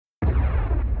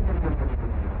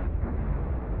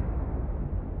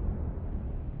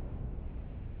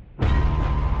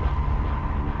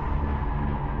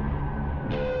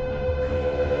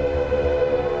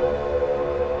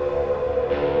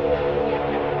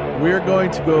we're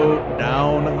going to go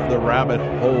down the rabbit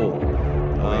hole.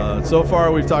 So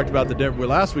far, we've talked about the Denver.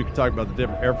 Last week, we talked about the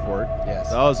Denver airport.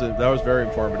 Yes, that was very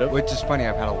informative. Which is funny.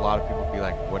 I've had a lot of people be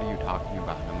like, "What are you talking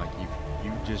about?" And I'm like,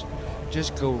 "You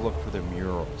just go look for the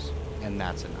murals, and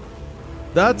that's enough."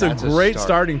 That's a great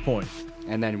starting point.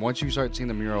 And then once you start seeing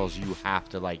the murals, you have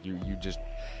to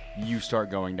you start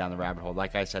going down the rabbit hole.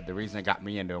 Like I said, the reason it got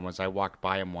me into them was I walked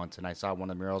by them once and I saw one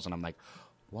of the murals, and I'm like,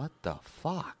 "What the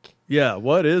fuck?" Yeah,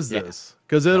 what is this?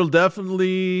 Because it'll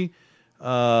definitely.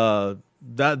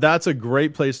 That's a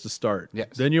great place to start. Yes.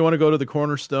 Then you want to go to the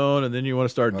cornerstone, and then you want to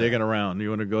start digging around. You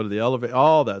want to go to the elevator,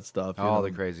 all that stuff. All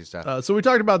the crazy stuff. So we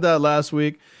talked about that last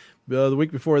week. The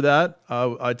week before that,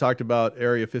 I talked about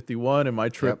Area 51 and my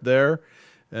trip there.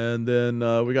 And then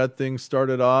we got things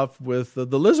started off with the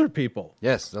lizard people.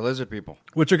 Yes, the lizard people.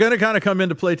 Which are going to kind of come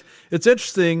into play. It's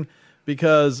interesting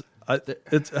because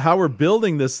it's how we're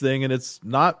building this thing, and it's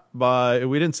not by –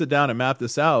 we didn't sit down and map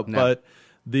this out, but –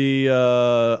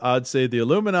 I'd say the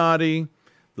Illuminati,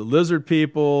 the lizard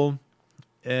people,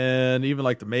 and even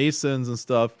like the Masons and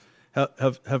stuff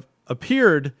have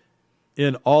appeared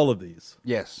in all of these.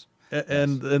 Yes.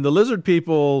 And the lizard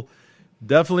people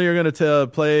definitely are going to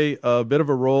play a bit of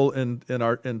a role in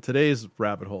today's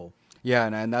rabbit hole. Yeah,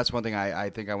 and that's one thing I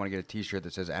think I want to get a T-shirt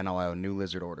that says NLO, New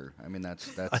Lizard Order. I mean,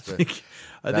 that's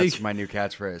my new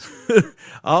catchphrase.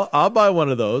 I'll buy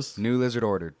one of those. New Lizard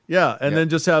Order. Yeah, and then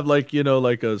just have like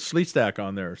a sleeve stack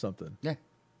on there or something. Yeah.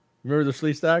 Remember the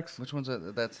sleeve stacks? Which one's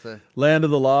that? That's the Land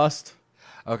of the Lost.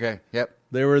 Okay. Yep.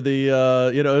 They were the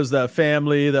it was that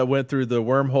family that went through the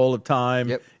wormhole of time.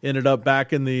 Yep. Ended up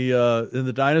back in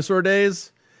the dinosaur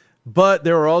days, but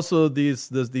there were also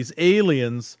these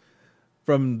aliens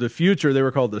from the future. They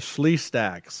were called the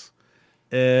Schleestacks,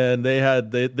 and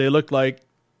they looked like,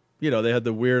 they had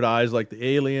the weird eyes like the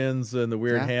aliens and the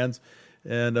weird hands,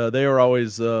 and they were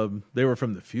always they were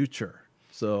from the future.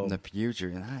 So the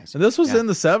future, nice. And this was in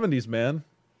the 70s, man.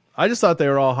 I just thought they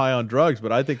were all high on drugs,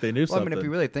 but I think they knew something. I mean, if you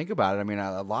really think about it, I mean,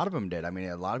 a lot of them did. I mean,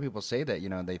 a lot of people say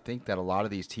that, they think that a lot of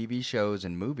these TV shows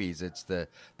and movies, it's the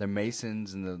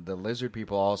Masons and the lizard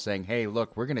people all saying, "Hey,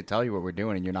 look, we're going to tell you what we're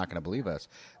doing, and you're not going to believe us."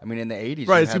 I mean, in the 80s.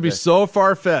 Right, it's going to be so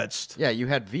far-fetched. Yeah, you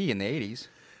had V in the 80s.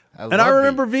 I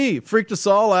remember V. Freaked us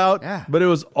all out, but it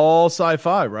was all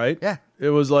sci-fi, right? Yeah. It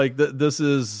was like, this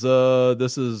is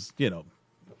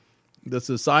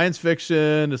science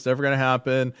fiction. It's never going to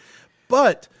happen.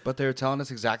 But they're telling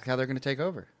us exactly how they're going to take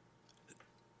over.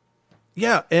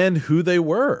 Yeah, and who they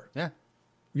were. Yeah.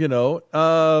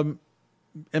 And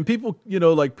people,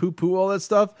 like poo-poo all that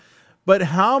stuff. But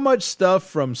how much stuff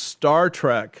from Star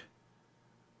Trek,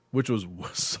 which was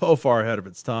so far ahead of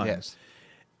its time, yes,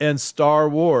 and Star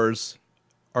Wars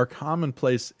are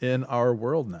commonplace in our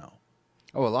world now.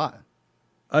 Oh, a lot.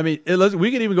 I mean,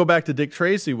 we could even go back to Dick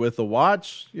Tracy with the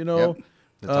watch, Yep.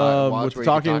 With the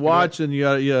talking watch, and you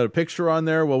had a picture on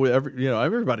there. Well,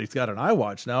 everybody's got an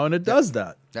iWatch now, and it does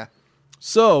that. Yeah.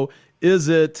 So, is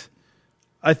it?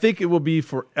 I think it will be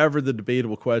forever the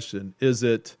debatable question: is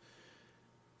it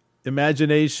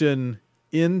imagination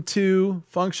into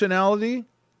functionality,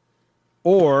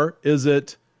 or is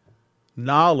it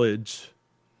knowledge?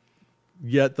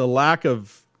 Yet the lack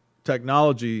of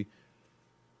technology.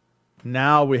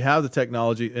 Now we have the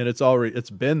technology, and it's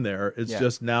been there. It's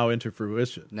just now into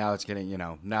fruition. Now it's getting,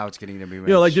 now it's getting to be.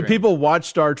 Like, did people watch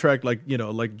Star Trek, like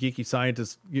geeky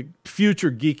scientist,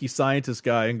 future geeky scientist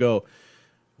guy, and go,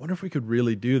 wonder if we could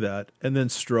really do that, and then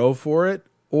strove for it,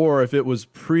 or if it was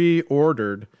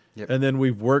pre-ordered, and then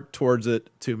we've worked towards it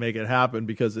to make it happen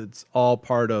because it's all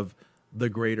part of the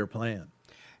greater plan.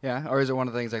 Yeah, or is it one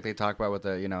of the things like they talk about with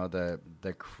the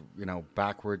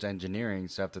backwards engineering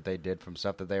stuff that they did from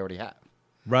stuff that they already have?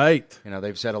 Right.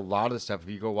 They've said a lot of the stuff. If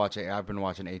you go watch it, I've been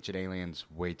watching Ancient Aliens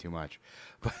way too much.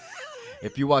 But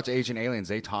if you watch Ancient Aliens,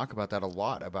 they talk about that a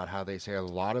lot, about how they say a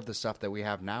lot of the stuff that we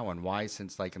have now and why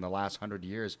since like in the last 100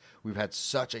 years, we've had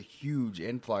such a huge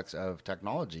influx of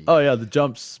technology. Oh, yeah, the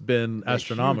jump's been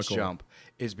astronomical. The huge jump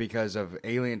is because of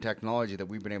alien technology that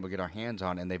we've been able to get our hands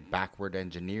on, and they've backward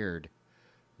engineered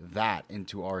that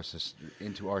into our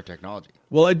technology.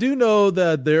 Well, I do know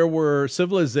that there were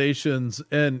civilizations,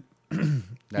 and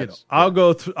I'll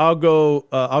go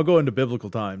into biblical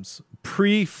times,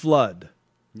 pre-flood.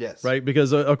 Yes. Right,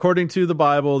 because according to the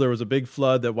Bible, there was a big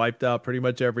flood that wiped out pretty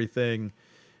much everything,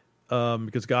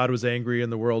 because God was angry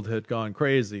and the world had gone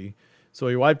crazy. So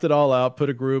he wiped it all out, put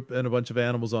a group and a bunch of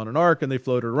animals on an ark, and they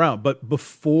floated around. But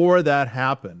before that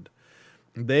happened,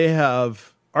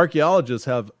 archaeologists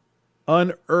have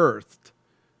unearthed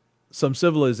some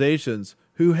civilizations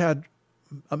who had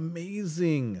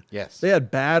amazing. Yes. They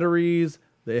had batteries.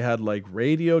 They had like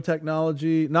radio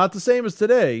technology, not the same as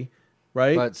today,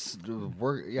 right?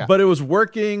 But it was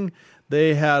working.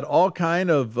 They had all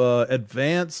kind of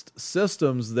advanced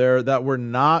systems there that were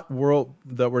not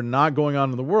going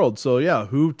on in the world. So yeah,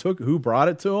 who brought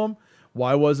it to them?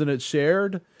 Why wasn't it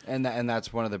shared? And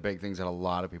that's one of the big things that a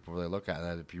lot of people really look at.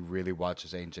 That if you really watch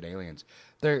this Ancient Aliens,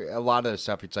 a lot of the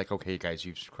stuff, it's like, okay, guys,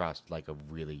 you've crossed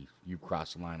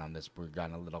the line on this. We've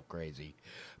gotten a little crazy.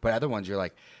 But other ones, you're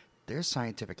like, there's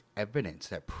scientific evidence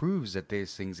that proves that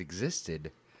these things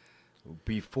existed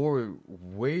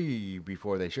way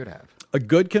before they should have. A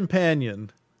good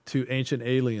companion to Ancient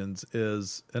Aliens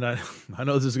is, and I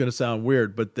know this is going to sound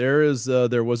weird, but there was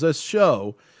a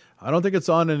show. I don't think it's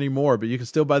on anymore, but you can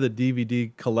still buy the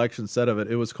DVD collection set of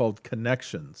it. It was called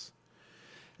Connections,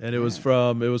 and it was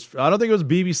I don't think it was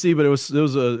BBC, but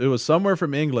it was somewhere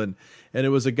from England, and it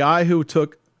was a guy who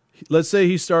took, let's say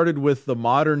he started with the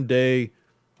modern day,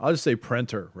 I'll just say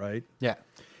printer, right? Yeah,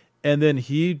 and then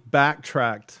he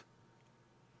backtracked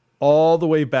all the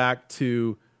way back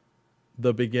to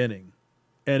the beginning,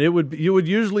 and it would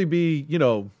usually be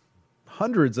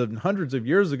hundreds of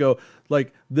years ago,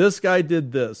 like this guy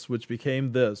did this, which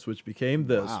became this, which became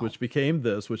this, wow. which became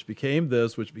this, which became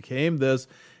this, which became this,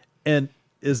 and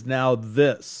is now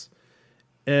this.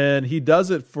 And he does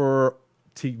it for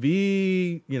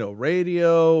TV,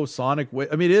 radio, sonic wave.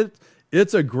 I mean,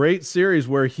 it's a great series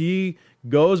where he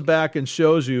goes back and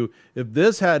shows you if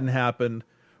this hadn't happened,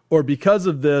 or because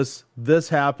of this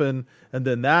happened, and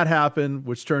then that happened,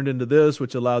 which turned into this,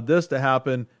 which allowed this to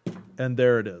happen, and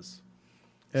there it is.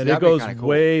 And it goes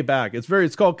way back.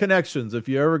 It's called Connections. If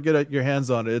you ever get your hands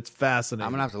on it, it's fascinating.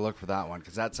 I'm gonna have to look for that one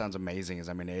because that sounds amazing.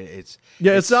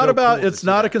 It's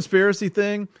not a conspiracy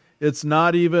thing. It's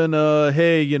not even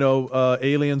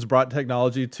aliens brought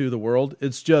technology to the world.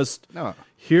 It's just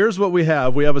here's what we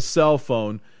have. We have a cell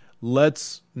phone.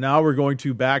 Now we're going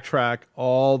to backtrack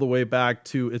all the way back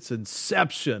to its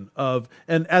inception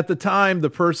and at the time the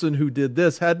person who did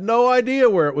this had no idea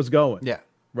where it was going. Yeah.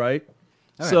 Right.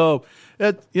 Okay. So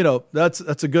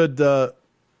that's a good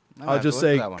I'll just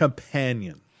say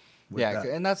companion. Yeah,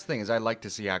 and that's the thing is I like to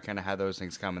see how those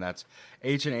things come, and that's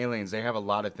Ancient Aliens. They have a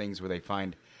lot of things where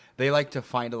they like to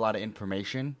find a lot of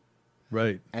information,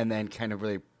 right, and then kind of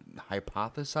really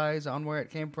hypothesize on where it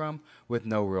came from with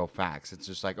no real facts. It's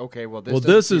just like, okay,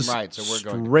 this is right, so we're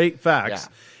going straight facts.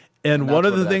 Yeah. And one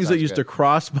of the things that used to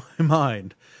cross my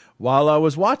mind while I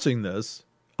was watching this,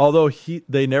 although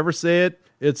they never say it.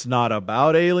 It's not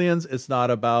about aliens. It's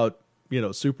not about,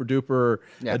 super duper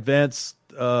advanced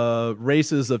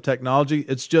races of technology.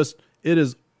 It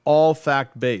is all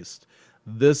fact based.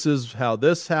 This is how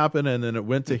this happened, and then it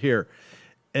went to here.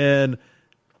 And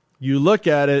you look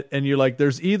at it, and you're like,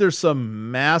 there's either some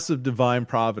massive divine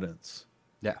providence,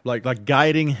 like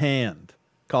guiding hand,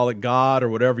 call it God or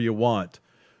whatever you want,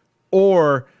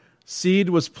 or seed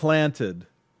was planted,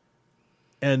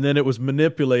 and then it was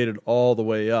manipulated all the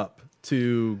way up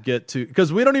to get to,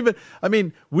 because we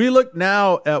look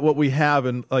now at what we have,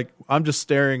 and like I'm just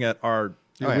staring at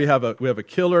we have a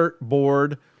killer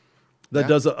board that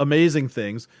does amazing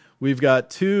things. We've got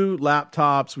 2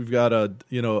 laptops, we've got a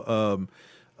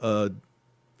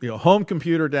home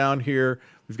computer down here,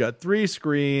 we've got 3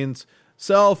 screens,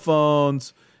 cell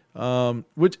phones,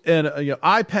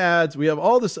 iPads. We have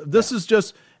all this. This is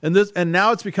just. And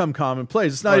now it's become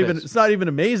commonplace. It's not even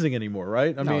amazing anymore,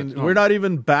 right? I mean, we're not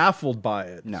even baffled by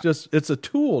it. No. It's a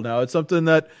tool now. It's something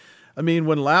that, when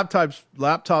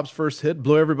laptops first hit,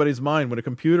 blew everybody's mind. When a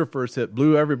computer first hit,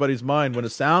 blew everybody's mind. When a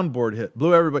soundboard hit,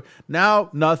 blew everybody. Now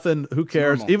nothing. Who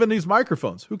cares? Even these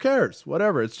microphones. Who cares?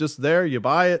 Whatever. It's just there. You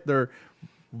buy it. They're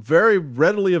very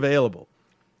readily available.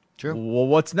 True. Well,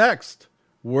 what's next?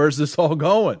 Where's this all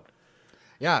going?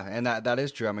 Yeah, and that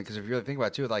is true. Because if you really think about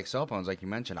it, too, like cell phones, like you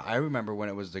mentioned, I remember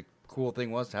when the cool thing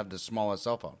was to have the smallest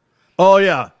cell phone. Oh,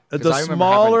 yeah. The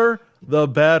smaller, the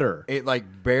better. It,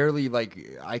 barely,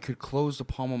 I could close the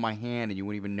palm of my hand, and you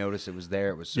wouldn't even notice it was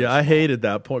there. It was so small. I hated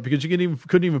that point, because you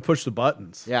couldn't even push the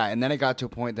buttons. Yeah, and then it got to a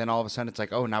point, then all of a sudden, it's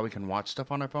like, oh, now we can watch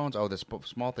stuff on our phones? Oh, this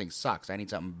small thing sucks. I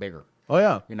need something bigger. Oh,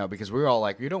 yeah. Because we were all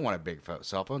like, you don't want a big phone.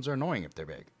 Cell phones are annoying if they're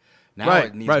big. Now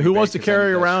right. Who wants to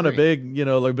carry around a big,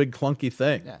 big clunky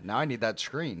thing? Yeah. Now I need that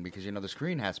screen because the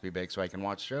screen has to be big so I can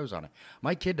watch shows on it.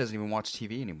 My kid doesn't even watch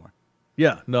TV anymore.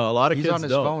 Yeah, no, a lot of kids don't.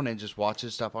 He's on his phone and just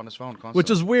watches stuff on his phone constantly. Which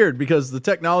is weird because the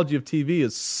technology of TV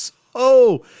is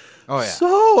so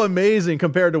amazing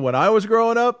compared to when I was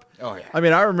growing up. Oh yeah.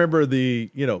 I remember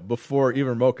before even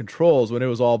remote controls, when it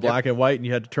was all black and white and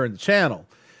you had to turn the channel.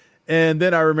 And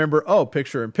then I remember,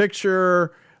 picture in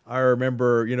picture. I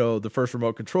remember, the first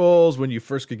remote controls when you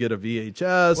first could get a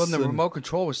VHS. Well, and the remote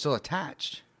control was still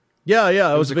attached. Yeah.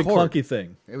 It was a big cord. clunky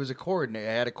thing. It was a cord, and it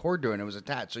had a cord to it, and it was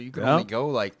attached. So you could only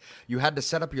go you had to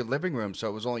set up your living room,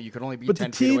 so you could only be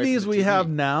 10 feet away from the TV. But the TVs we have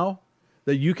now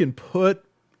that you can put,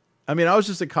 I was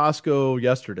just at Costco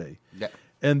yesterday,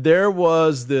 and there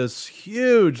was this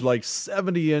huge,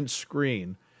 70-inch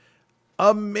screen,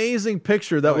 amazing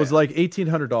picture that was like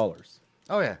 $1,800.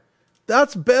 Oh, yeah.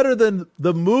 That's better than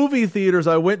the movie theaters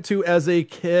I went to as a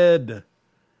kid,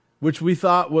 which we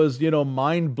thought was,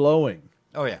 mind-blowing.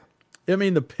 Oh, yeah.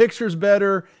 The picture's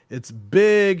better. It's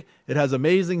big. It has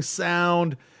amazing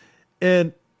sound.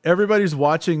 And everybody's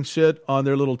watching shit on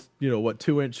their little,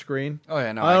 2-inch screen. Oh,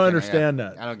 yeah. No, I don't understand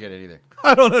that. I don't get it either.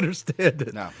 I don't understand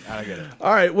it. No, I don't get it.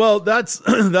 All right. Well, that's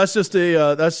bonus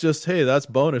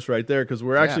right there, because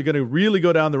we're actually going to really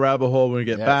go down the rabbit hole when we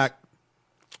get back.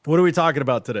 What are we talking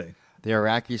about today? The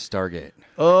Iraqi Stargate.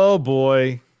 Oh,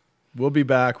 boy. We'll be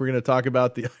back. We're going to talk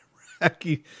about the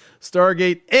Iraqi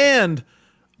Stargate and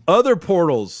other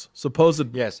portals,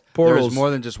 supposed portals. There's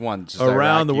more than just one. Just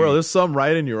around the world. There's some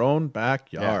right in your own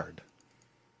backyard.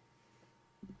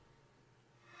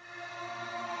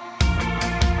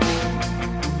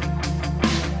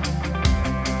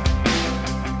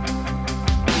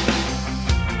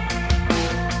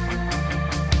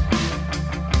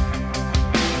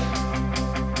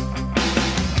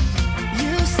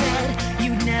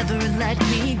 Let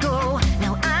me go.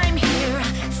 Now I'm here,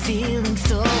 feeling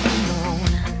so alone.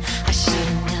 I should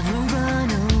have never run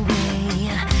away.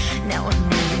 Now I'm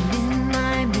living in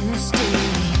my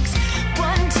mistakes.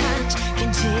 One touch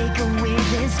can take away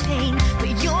this pain,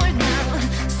 but your love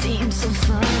seems so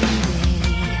far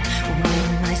away. What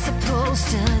am I supposed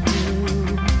to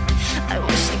do? I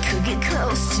wish I could get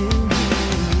close to you.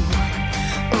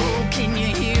 Oh, can you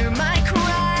hear my cry?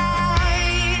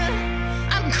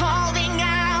 I'm calling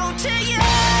out to you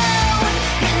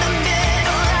in the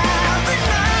middle of the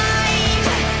night.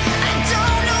 I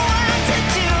don't know what to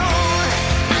do.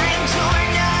 I'm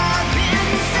torn up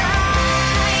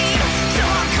inside, so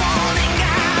I'm calling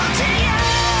out to you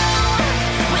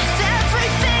with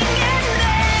everything in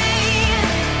me.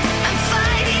 I'm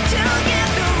fighting to get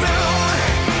through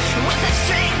with the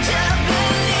strength to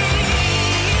believe,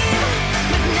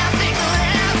 with nothing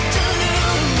left to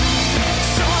lose.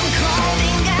 So I'm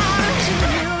calling out to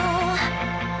you.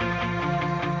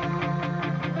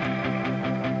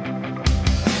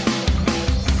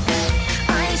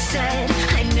 I said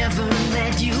I'd never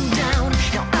let you down.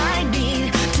 Now I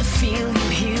need to feel you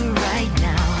here right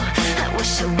now. I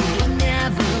wish I would have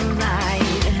never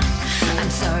lied. I'm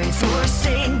sorry for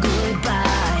saying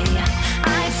goodbye.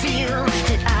 I feel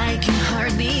that I can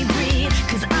hardly breathe,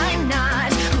 'cause I'm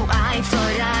not who I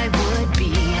thought I would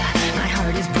be. My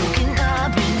heart is broken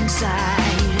up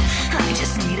inside. I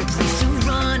just need a place to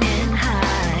run and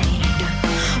hide.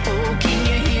 Oh, can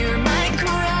you hear my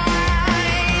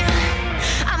cry?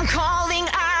 I'm calling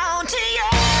out to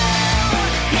you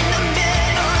in the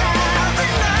middle of the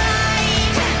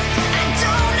night. I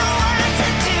don't know what to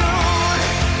do.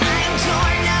 I'm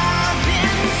torn up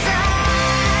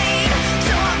inside,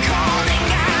 so I'm calling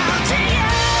out to you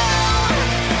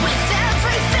with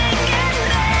everything in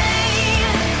me.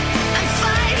 I'm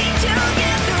fighting to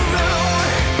get through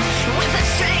with the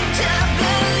strength to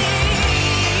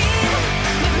believe,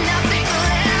 with nothing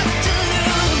left to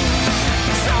lose.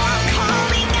 So I'm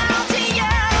calling out to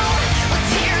you with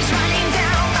tears running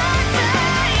down my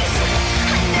face.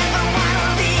 I never wanna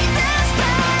leave this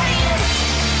place,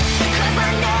 'cause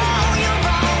I know you're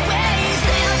always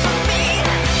there for me.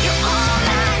 You're all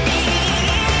I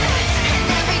need, and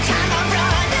every time I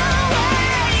run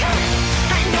away,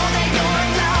 I know that your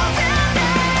love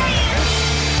remains,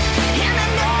 and I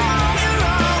know you're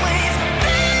always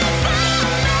there for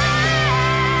me.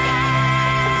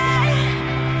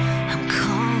 I'm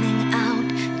calling out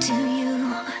to you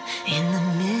in the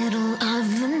middle of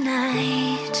the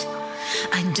night.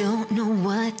 I don't know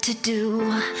what to do.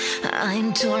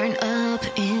 I'm torn up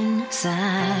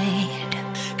inside,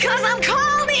 'cause I'm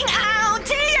calling out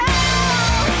to you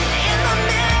in the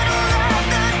middle of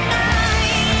the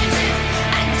night.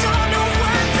 I don't know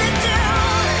what to do.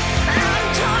 I'm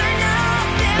torn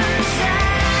up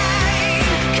inside,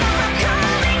 'cause I'm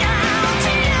calling out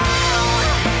to you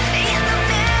in the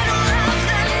middle of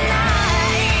the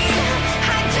night.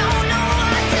 I don't know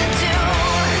what to do.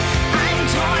 I'm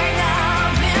torn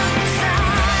up inside.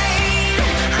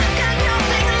 I've got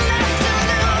nothing left to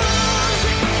lose,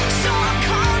 so I'm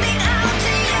calling out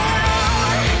to you.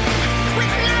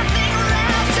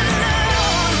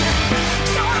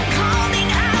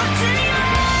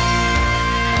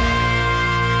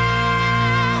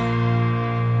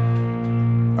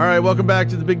 welcome back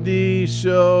to the Big D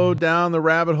Show. Down the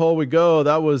rabbit hole we go.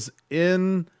 That was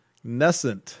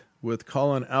Innescent with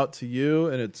Calling Out to You,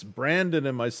 and it's Brandon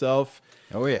and myself.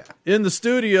 Oh, yeah. In the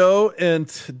studio, and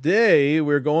today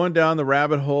we're going down the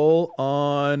rabbit hole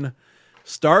on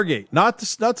Stargate. Not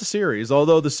the series,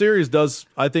 although the series does,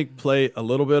 I think, play a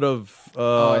little bit of,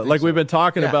 we've been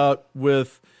talking about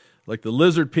with like the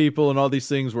lizard people and all these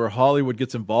things where Hollywood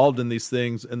gets involved in these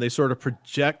things and they sort of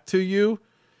project to you,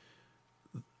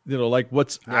 like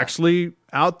what's actually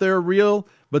out there real,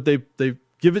 but they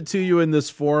give it to you in this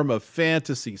form of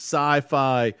fantasy,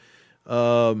 sci-fi,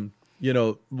 whatever,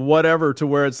 to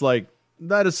where it's like,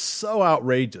 that is so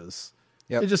outrageous.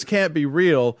 Yep. It just can't be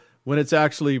real when it's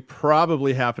actually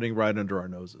probably happening right under our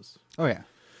noses. Oh, yeah.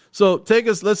 So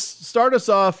let's start us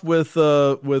off with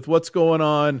what's going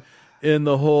on in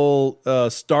the whole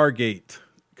Stargate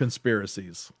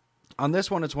conspiracies. On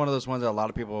this one, it's one of those ones that a lot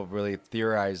of people have really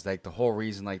theorized, like the whole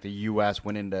reason like the U.S.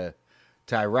 went into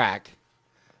Iraq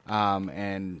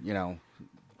and,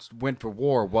 went for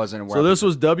war wasn't. So this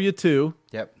was W2.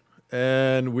 Yep.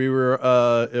 And we were,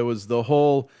 it was the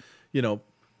whole,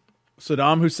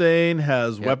 Saddam Hussein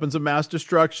has weapons of mass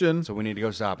destruction. So we need to go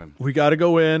stop him. We got to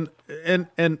go in. And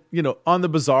on the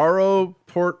Bizarro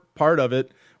part of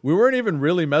it, we weren't even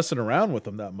really messing around with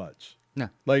him that much. No.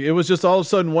 Like, it was just all of a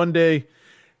sudden one day,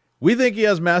 we think he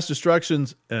has mass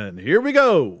destructions, and here we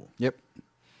go. Yep.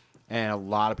 And a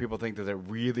lot of people think that it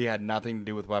really had nothing to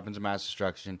do with weapons of mass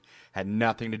destruction, had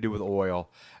nothing to do with oil.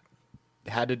 It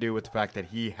had to do with the fact that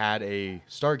he had a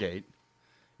Stargate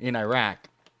in Iraq,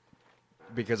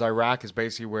 because Iraq is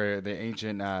basically where the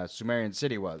ancient Sumerian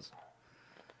city was.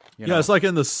 It's like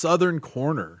in the southern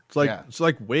corner. It's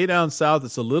like way down south.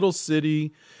 It's a little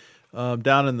city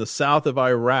down in the south of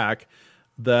Iraq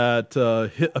that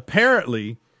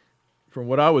apparently, from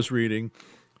what I was reading,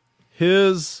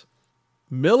 his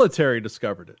military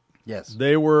discovered it. Yes.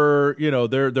 They were,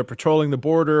 they're patrolling the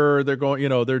border. They're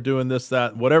going, they're doing this,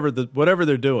 that, whatever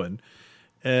they're doing.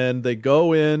 And they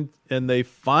go in and they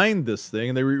find this thing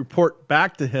and they report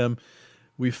back to him.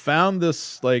 We found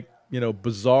this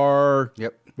bizarre.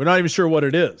 Yep. We're not even sure what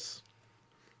it is.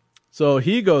 So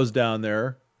he goes down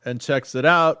there and checks it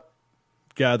out,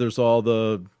 gathers all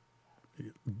the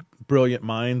brilliant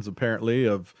minds, apparently,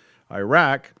 of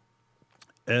Iraq,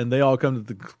 and they all come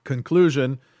to the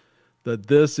conclusion that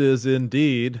this is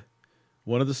indeed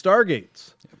one of the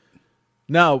Stargates.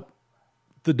 Now,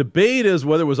 the debate is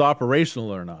whether it was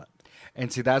operational or not.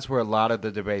 And see, that's where a lot of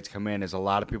the debates come in, is a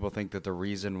lot of people think that the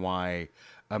reason why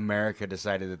America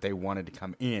decided that they wanted to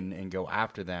come in and go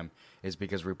after them is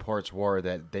because reports were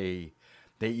that they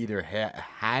either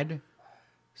had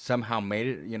somehow made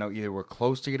it, either were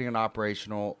close to getting it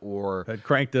operational or had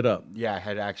cranked it up. Yeah,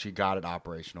 had actually got it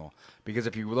operational. Because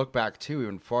if you look back too,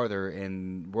 even farther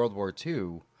in World War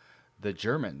II, the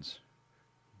Germans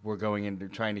were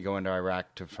trying to go into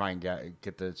Iraq to try and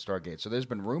get the Stargate. So there's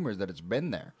been rumors that it's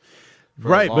been there.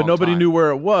 Right, but nobody knew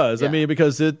where it was. Yeah. I mean,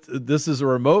 because this is a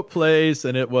remote place,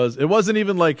 and it wasn't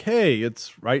even like, hey,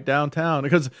 it's right downtown.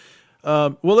 Because,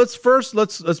 let's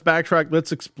backtrack.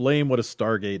 Let's explain what a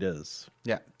Stargate is.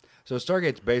 Yeah. So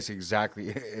Stargate's basically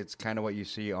it's kind of what you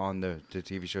see on the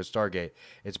TV show Stargate.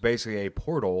 It's basically a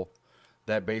portal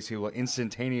that basically will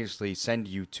instantaneously send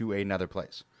you to another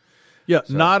place. Yeah,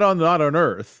 so, not on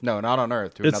Earth. No, not on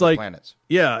Earth. To another planets.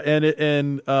 Yeah,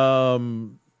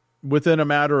 and within a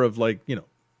matter of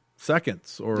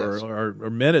seconds or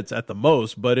minutes at the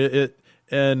most, but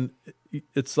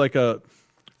it's like a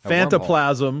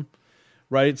phantoplasm,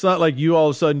 right? It's not like you all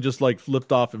of a sudden just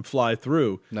flipped off and fly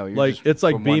through. No, it's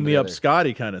like beam me up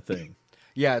Scotty kind of thing.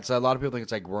 Yeah, it's a lot of people think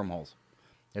it's like wormholes.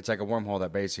 It's like a wormhole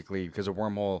that basically, because a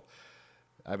wormhole,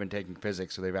 I've been taking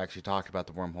physics, so they've actually talked about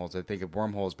the wormholes. They think a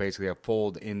wormhole is basically a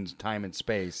fold in time and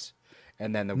space.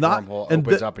 And then the wormhole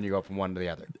opens up and you go from one to the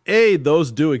other.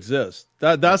 Those do exist.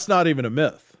 That's not even a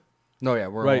myth. No, yeah,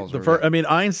 wormholes. Right. I mean,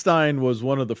 Einstein was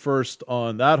one of the first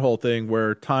on that whole thing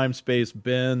where time space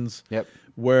bends. Yep.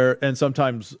 And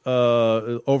sometimes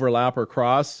overlap or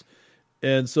cross,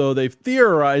 and so they've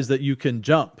theorized that you can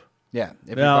jump. Yeah,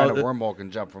 if you find a wormhole,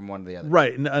 can jump from one to the other.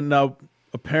 Right, and now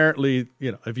apparently,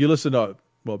 if you listen to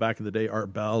back in the day,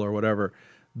 Art Bell or whatever,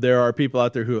 there are people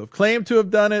out there who have claimed to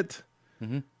have done it.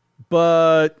 Mm-hmm.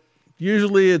 But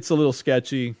usually it's a little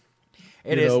sketchy.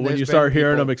 It is when you start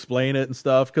hearing them explain it and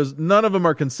stuff, because none of them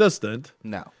are consistent.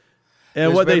 No,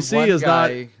 and what they see is not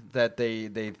that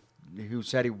they who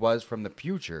said he was from the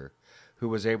future, who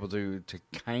was able to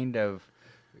kind of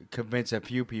convince a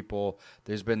few people.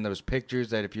 There's been those pictures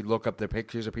that if you look up the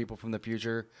pictures of people from the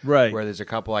future, right, where there's a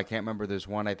couple, I can't remember. There's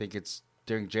one, I think it's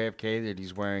during JFK, that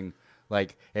he's wearing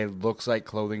Like, it looks like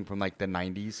clothing from, like, the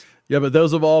 90s. Yeah, but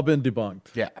those have all been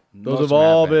debunked. Yeah. Those have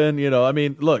all been, I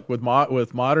mean, look, with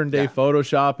modern day Yeah.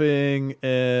 photoshopping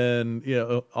and,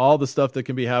 all the stuff that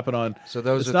can be happen on. So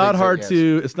those it's are not things hard that,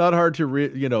 to, it's not hard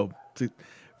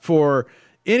for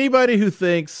anybody who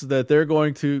thinks that they're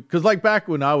going to, because like back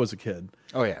when I was a kid,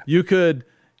 Oh, yeah. you could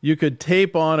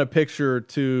tape on a picture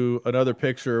to another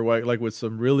picture, like with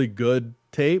some really good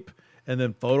tape, and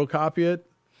then photocopy it,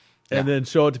 and then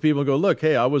show it to people and go, look,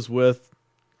 hey, I was with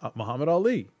Muhammad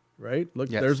Ali, right? Look,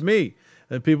 there's me.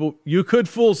 And you could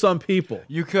fool some people.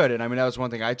 You could, and I mean, that was one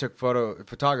thing. I took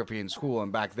photography in school,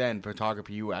 and back then,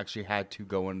 photography, you actually had to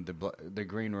go in the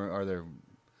green room or the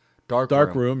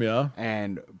dark room, yeah,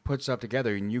 and put stuff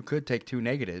together, and you could take 2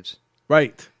 negatives,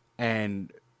 right,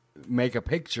 and make a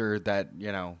picture that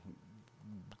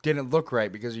didn't look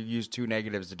right because you used 2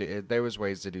 negatives to do it. There was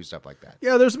ways to do stuff like that.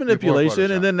 Yeah, there's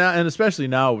manipulation, and then now, and especially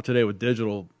now today with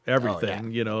digital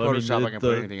everything, Photoshop, I can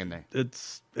put anything in there.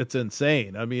 It's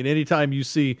insane. I mean, anytime you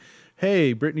see,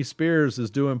 hey, Britney Spears is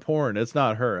doing porn, it's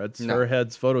not her. It's her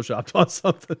head's photoshopped on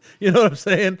something. You know what I'm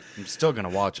saying? I'm still gonna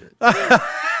watch it.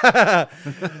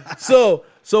 So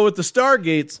with the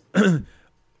Stargates,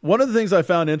 one of the things I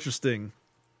found interesting,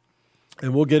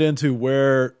 and we'll get into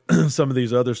where some of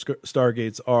these other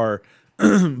Stargates are,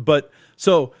 but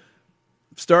so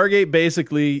Stargate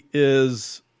basically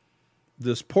is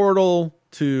this portal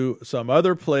to some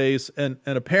other place, and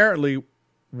apparently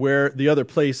where the other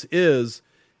place is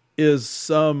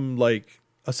some like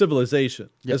a civilization.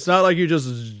 Yes. It's not like you're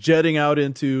just jetting out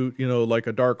into, like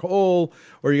a dark hole,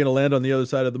 or you're going to land on the other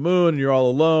side of the moon and you're all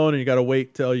alone and you got to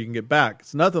wait till you can get back.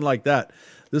 It's nothing like that.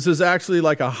 This is actually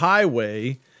like a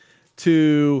highway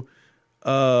to,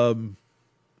 we'll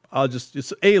just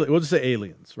say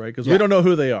aliens, right? Because we don't know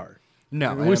who they are.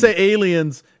 No. When we say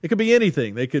aliens, it could be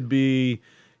anything. They could be,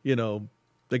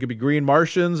 they could be green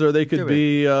Martians, or they could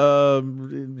be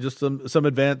just some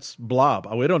advanced blob.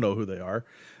 We don't know who they are,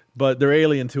 but they're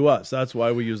alien to us. That's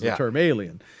why we use the term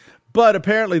alien. But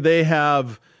apparently they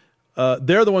have,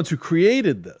 they're the ones who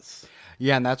created this.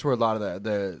 Yeah, and that's where a lot of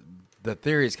the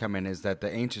theories come in, is that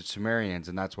the ancient Sumerians,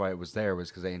 and that's why it was there, was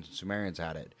because the ancient Sumerians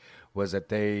had it, was that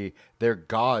their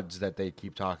gods that they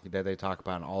talk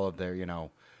about in all of their,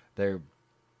 their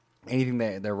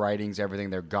anything, their writings,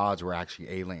 everything, their gods were actually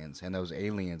aliens, and those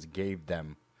aliens gave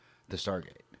them the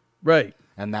Stargate. Right.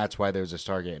 And that's why there's a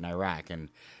Stargate in Iraq, and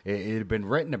it had been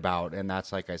written about, and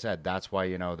that's, like I said, that's why,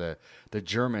 the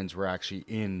Germans were actually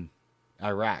in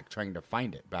Iraq trying to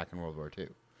find it back in World War II.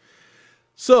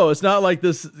 So it's not like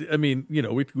this. I mean,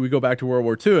 we go back to World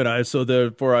War II, and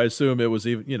therefore I assume it was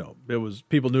even, it was,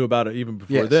 people knew about it even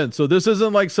before then. So this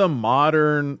isn't like some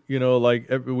modern,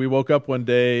 like we woke up one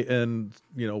day and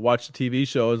watched a TV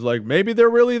show. It's like maybe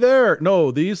they're really there. No,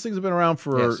 these things have been around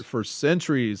for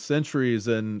centuries,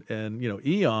 and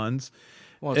eons.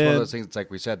 Well, it's one of those things. It's like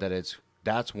we said,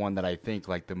 that's one that I think,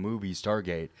 like the movie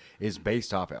Stargate, is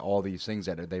based off of all these things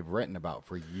that they've written about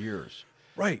for years.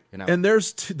 Right. And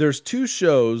there's 2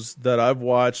 shows that I've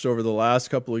watched over the last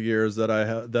couple of years that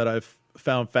I've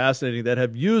found fascinating that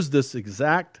have used this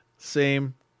exact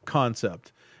same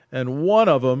concept. And one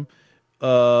of them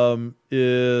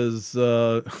is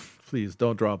please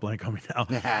don't draw a blank on me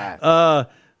now.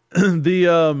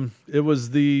 It was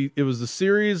the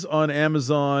series on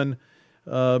Amazon,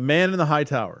 Man in the High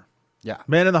Tower. Yeah.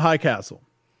 Man in the High Castle.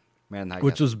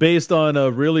 Which was based on a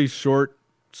really short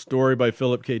story by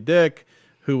Philip K. Dick,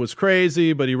 who was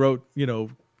crazy, but he wrote,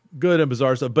 good and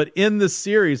bizarre stuff. But in this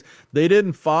series, they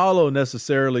didn't follow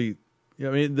necessarily,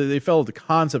 they followed the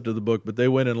concept of the book, but they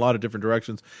went in a lot of different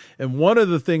directions. And one of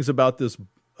the things about this,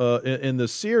 in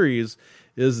this series,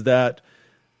 is that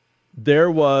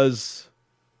there was,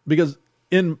 because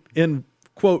in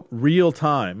quote, real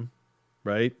time,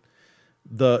 right,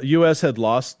 the U.S. had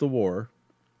lost the war,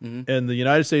 and the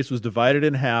United States was divided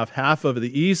in half. Half of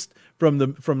the East,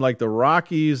 from like the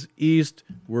Rockies east,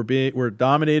 were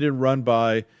dominated and run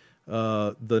by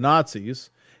the Nazis,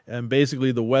 and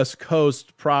basically the West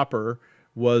Coast proper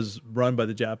was run by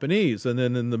the Japanese. And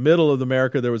then in the middle of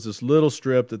America, there was this little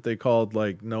strip that they called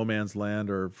like No Man's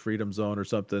Land or Freedom Zone or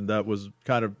something that was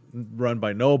kind of run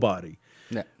by nobody,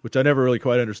 which I never really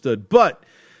quite understood.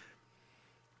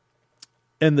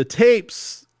 And the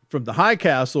tapes from the High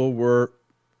Castle were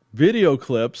video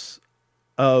clips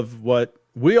of what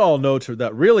we all know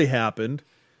that really happened,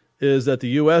 is that the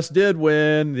U.S. did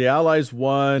win, the Allies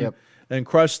won, and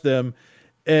crushed them.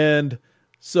 And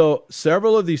so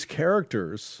several of these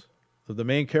characters, the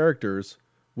main characters,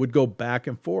 would go back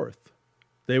and forth.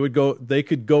 They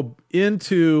could go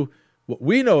into what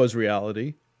we know as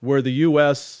reality, where the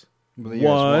U.S. Well, the US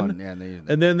won. Yeah,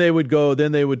 and then they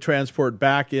would transport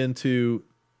back into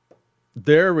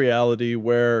their reality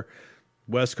where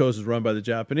West Coast is run by the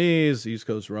Japanese, East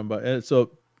Coast is run by, and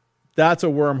so that's a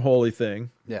wormholey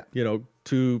thing. Yeah.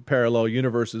 Two parallel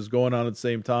universes going on at the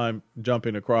same time,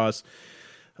 jumping across.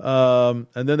 And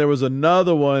then there was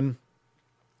another one.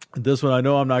 This one I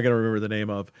know I'm not going to remember the name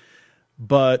of,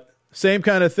 but same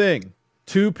kind of thing.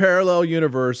 Two parallel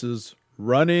universes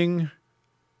running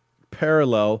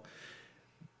parallel,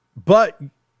 but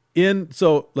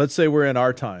so let's say we're in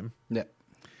our time. Yeah.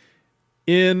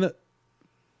 In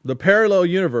the parallel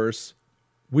universe,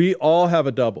 we all have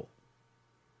a double.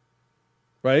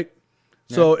 Right?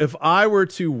 Yeah. So if I were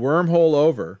to wormhole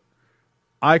over,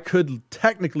 I could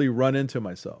technically run into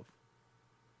myself.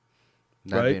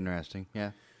 That'd be interesting.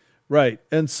 Yeah. Right.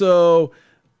 And so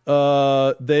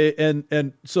so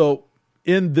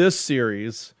in this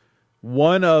series, they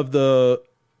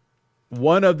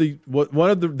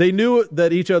knew that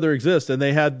each other exists, and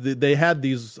they had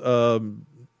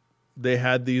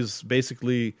these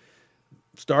basically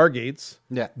Stargates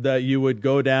that you would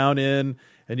go down in,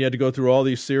 and you had to go through all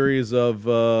these series of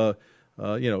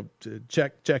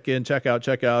check in, check out,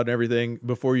 and everything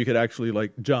before you could actually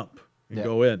like jump and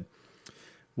go in.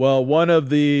 Well, one of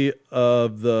the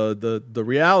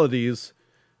realities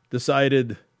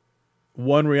decided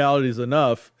one reality is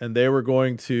enough, and they were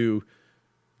going to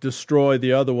destroy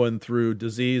the other one through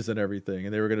disease and everything,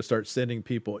 and they were going to start sending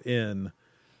people in,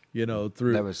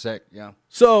 through. That was sick, yeah.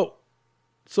 So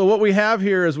what we have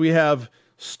here is we have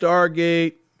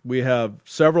Stargate, we have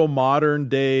several modern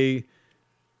day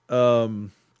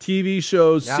TV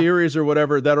shows, series, or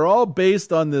whatever that are all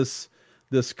based on this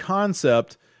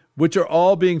concept, which are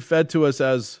all being fed to us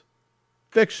as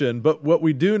fiction. But what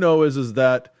we do know is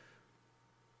that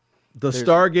there's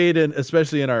Stargate, and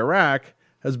especially in Iraq,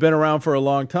 has been around for a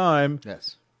long time.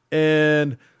 Yes.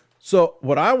 And so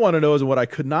what I want to know is what I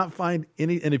could not find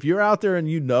any. And if you're out there and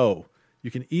you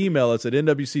can email us at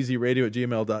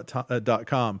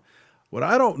nwczradio@gmail.com. What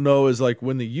I don't know is like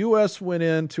when the U.S. went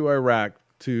into Iraq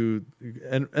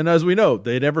and as we know,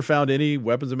 they never found any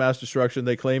weapons of mass destruction.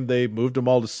 They claimed they moved them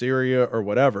all to Syria or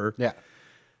whatever. Yeah.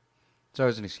 It's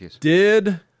always an excuse.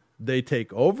 Did they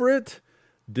take over it?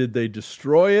 Did they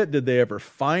destroy it? Did they ever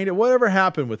find it? Whatever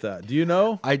happened with that? Do you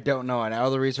know? I don't know. And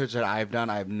all the research that I've done,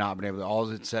 I have not been able to. All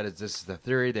it said is this is the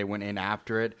theory. They went in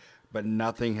after it, but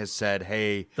nothing has said,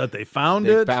 hey, that they found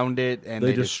it, and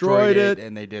they destroyed it,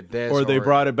 and they did this, or they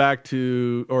brought it back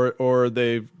to, or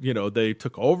they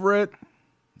took over it,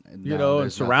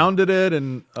 and surrounded it,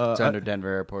 and it's under Denver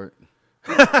Airport.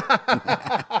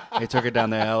 They took it down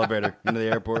the elevator into the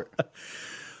airport.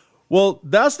 Well,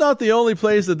 that's not the only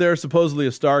place that there's supposedly a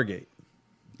Stargate.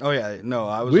 Oh yeah,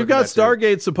 no, We've got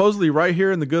Stargates supposedly right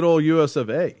here in the good old U.S. of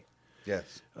A.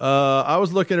 Yes. I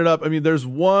was looking it up. I mean, there's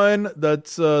one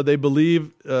that's they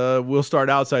believe will start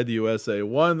outside the USA.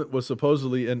 One that was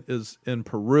supposedly is in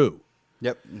Peru.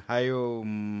 Yep, Hayu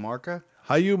Marca,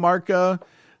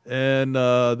 and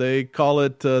they call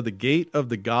it the Gate of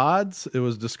the Gods. It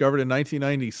was discovered in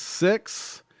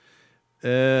 1996,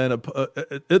 and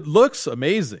it looks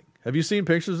amazing. Have you seen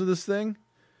pictures of this thing?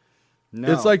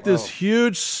 No. It's like this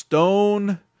huge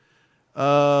stone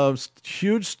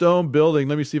building.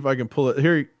 Let me see if I can pull it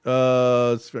here.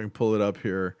 Let's see if I can pull it up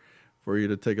here for you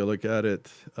to take a look at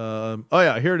it. Oh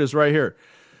yeah, here it is right here.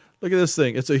 Look at this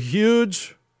thing. It's a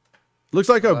huge, looks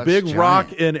like a big giant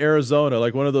rock in Arizona,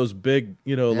 like one of those big,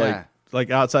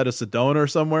 like outside of Sedona or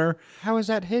somewhere. How is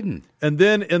that hidden? And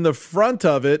then in the front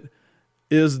of it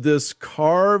is this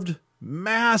carved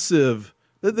massive.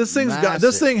 This thing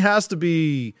has to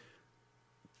be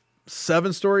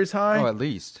 7 stories high. Oh, at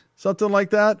least. Something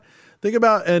like that. Think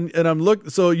about, and I'm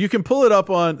looking, so you can pull it up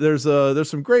on, there's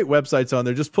some great websites on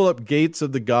there. Just pull up Gates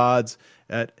of the Gods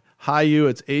at Hayu.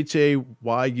 It's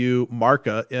Hayu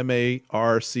Marca,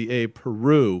 Marca,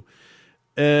 Peru.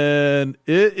 And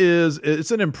it's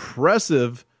an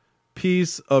impressive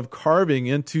piece of carving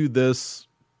into this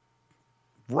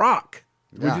rock.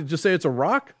 Yeah. Would you just say it's a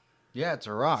rock? Yeah, it's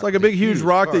a rock. It's like a big, huge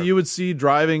rock that you would see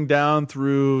driving down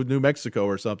through New Mexico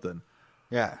or something.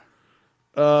 Yeah.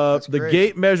 The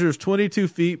gate measures 22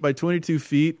 feet by 22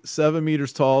 feet, 7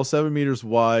 meters tall, 7 meters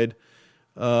wide.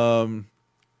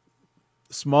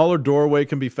 Smaller doorway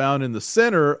can be found in the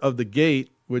center of the gate,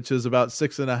 which is about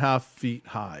 6.5 feet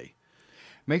high.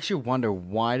 Makes you wonder,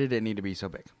 why did it need to be so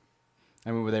big?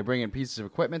 I mean, were they bringing pieces of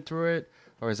equipment through it?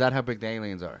 Or is that how big the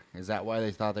aliens are? Is that why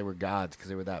they thought they were gods, because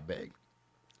they were that big?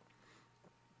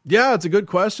 Yeah, it's a good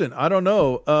question. I don't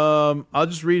know. I'll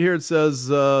just read here. It says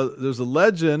there's a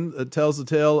legend that tells the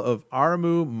tale of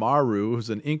Aramu Maru, who's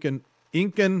an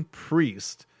Incan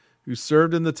priest who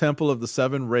served in the Temple of the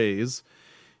Seven Rays.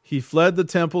 He fled the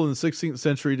temple in the 16th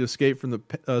century to escape from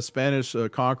the Spanish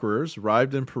conquerors,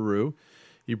 arrived in Peru.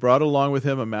 He brought along with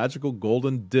him a magical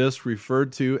golden disc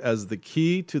referred to as the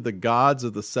key to the gods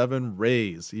of the seven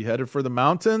rays. He headed for the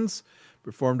mountains,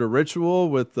 performed a ritual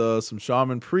with some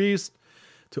shaman priests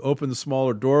to open the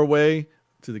smaller doorway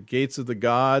to the gates of the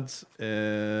gods,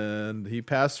 and he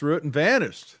passed through it and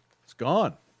vanished. It's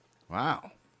gone.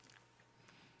 Wow.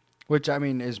 Which, I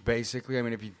mean, is basically, I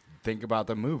mean, if you think about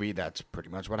the movie, that's pretty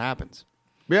much what happens.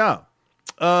 Yeah.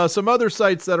 Some other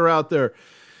sites that are out there.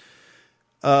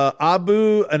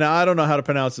 Abu, and I don't know how to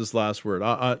pronounce this last word.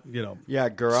 Yeah,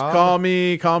 Ghurab.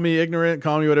 Call me ignorant,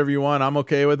 call me whatever you want. I'm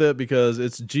okay with it because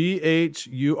it's Ghurab.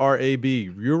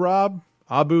 Urab?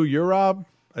 Abu Urab?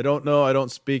 I don't know. I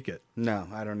don't speak it. No,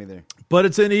 I don't either. But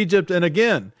it's in Egypt, and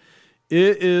again,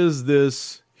 it is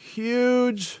this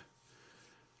huge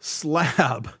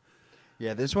slab.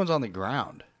 Yeah, this one's on the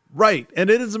ground. Right, and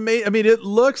it is amazing. I mean, it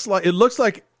looks like, you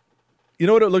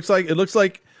know what it looks like? It looks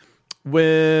like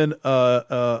when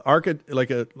I'll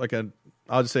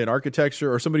just say an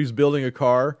architecture or somebody who's building a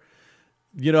car.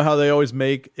 You know how they always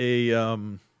make a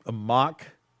mock,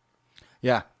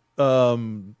 Yeah.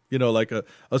 like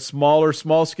a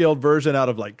small scaled version out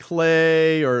of like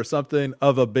clay or something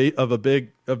of the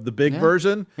big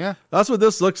version. Yeah. That's what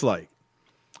this looks like.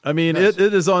 I mean, Nice.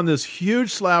 it is on this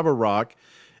huge slab of rock,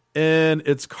 and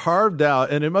it's carved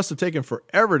out, and it must have taken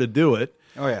forever to do it.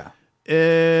 Oh, yeah.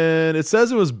 And it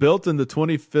says it was built in the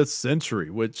 25th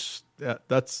century, which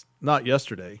that's not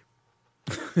yesterday.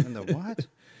 And the what? It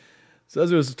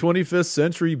says it was 25th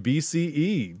century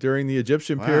BCE during the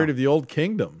Egyptian period of the Old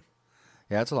Kingdom.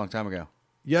 Yeah, that's a long time ago.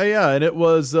 Yeah, and it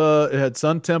was it had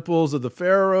sun temples of the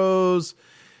pharaohs.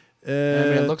 I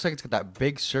mean, it looks like it's got that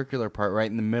big circular part right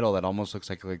in the middle that almost looks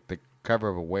like the cover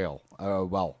of a whale.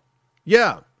 Well.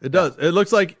 Yeah, it does. It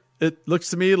looks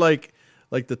to me like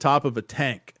the top of a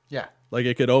tank. Yeah. Like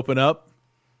it could open up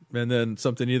and then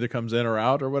something either comes in or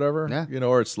out or whatever. Yeah.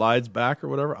 Or it slides back or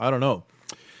whatever. I don't know.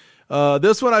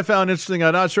 This one I found interesting.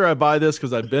 I'm not sure I buy this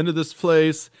because I've been to this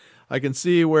place. I can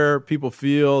see where people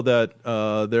feel that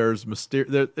there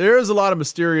is a lot of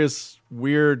mysterious,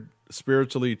 weird,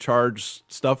 spiritually charged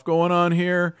stuff going on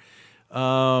here.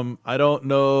 I don't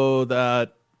know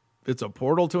that it's a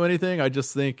portal to anything. I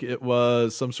just think it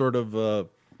was some sort of,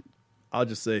 I'll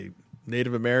just say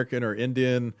Native American or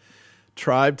Indian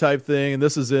tribe type thing. And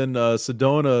this is in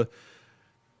Sedona,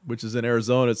 which is in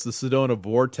Arizona. It's the Sedona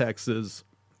vortexes.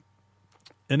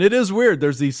 And it is weird.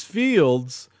 There's these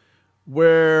fields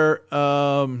where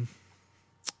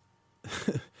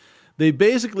they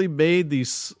basically made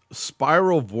these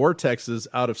spiral vortexes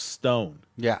out of stone.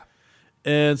 Yeah.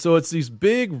 And so it's these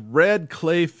big red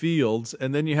clay fields,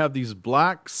 and then you have these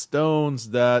black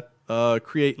stones that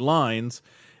create lines.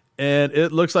 And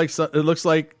it looks like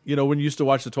when you used to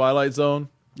watch The Twilight Zone,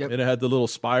 Yep. and it had the little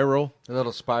spiral. The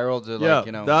little spiral to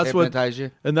that's hypnotize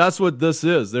you. And that's what this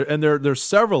is. There's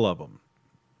several of them.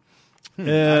 I've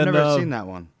never seen that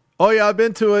one. Oh yeah, I've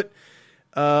been to it.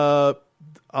 I'll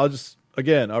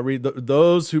read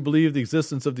those who believe the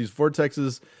existence of these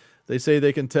vortexes. They say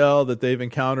they can tell that they've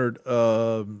encountered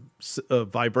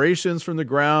vibrations from the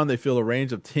ground. They feel a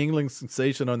range of tingling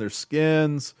sensation on their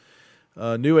skins.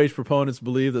 New Age proponents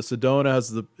believe that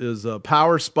Sedona is a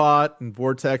power spot and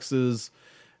vortexes,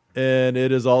 and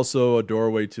it is also a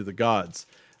doorway to the gods.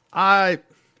 I'm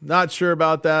not sure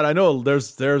about that. I know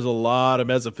there's a lot of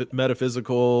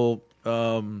metaphysical,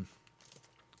 new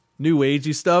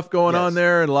agey stuff going on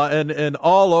there, and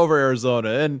all over Arizona,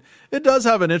 and it does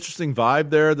have an interesting vibe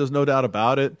there. There's no doubt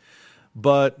about it,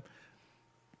 but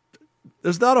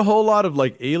there's not a whole lot of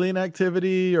like alien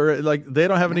activity or like they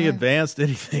don't have any advanced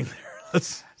anything there.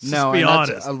 Let's just be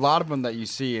honest. A lot of them that you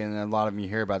see and a lot of them you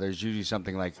hear about, there's usually some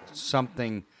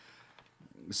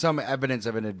evidence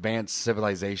of an advanced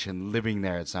civilization living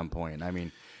there at some point. I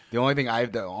mean, the only time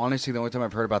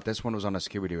I've heard about this one was on a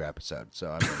Scooby-Doo episode.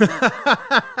 So,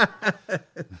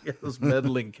 Those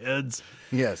meddling kids.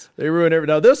 Yes. They ruin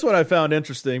everything. Now, this one I found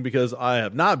interesting because I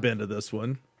have not been to this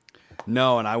one.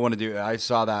 No, and I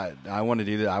saw that. I want to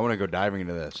do that. I want to go diving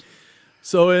into this.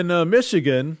 So in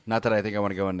Michigan. Not that I think I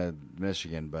want to go into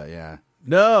Michigan, but yeah.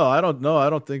 No, I don't know.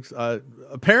 I don't think so.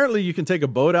 Apparently you can take a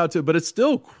boat out to it, but it's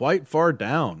still quite far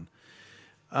down.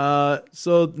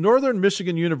 So Northern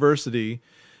Michigan University,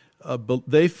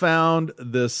 they found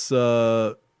this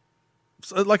like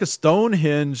a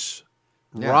Stonehenge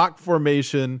rock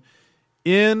formation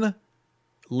in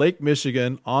Lake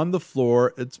Michigan on the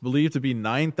floor. It's believed to be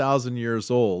 9,000 years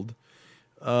old.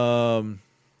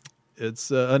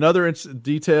 It's another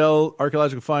detail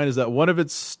archaeological find is that one of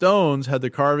its stones had the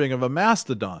carving of a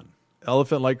mastodon,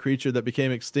 elephant-like creature that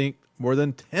became extinct more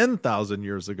than 10,000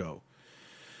 years ago.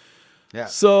 Yeah.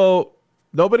 So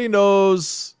nobody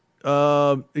knows.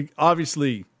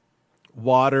 Obviously,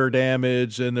 water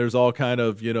damage, and there's all kind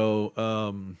of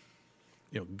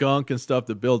gunk and stuff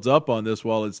that builds up on this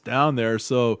while it's down there.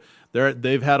 So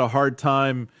they've had a hard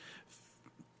time,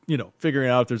 figuring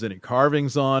out if there's any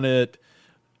carvings on it,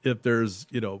 if there's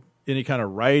any kind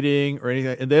of writing or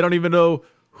anything, and they don't even know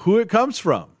who it comes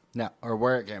from. No, or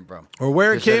where it came from.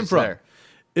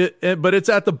 But it's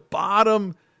at the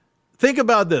bottom. Think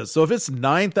about this. So if it's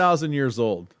 9,000 years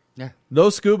old, no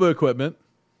scuba equipment,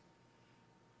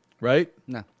 right?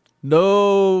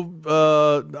 No,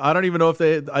 I don't even know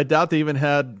I doubt they even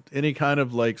had any kind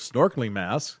of like snorkeling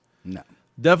mask. No.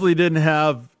 Definitely didn't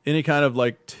have any kind of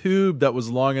like tube that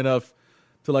was long enough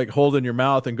to like hold in your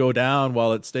mouth and go down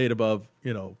while it stayed above,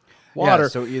 water. Yeah,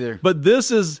 so either. But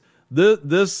this is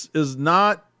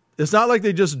not. It's not like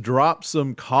they just dropped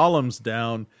some columns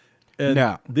down. And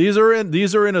no. These are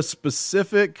in a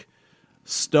specific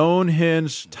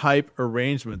Stonehenge type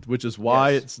arrangement, which is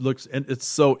why it's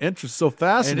so interesting, so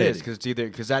fascinating. It is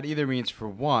because that either means for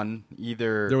one,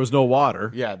 there was no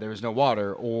water. Yeah, there was no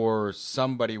water, or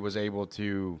somebody was able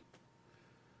to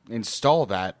install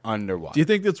that underwater. Do you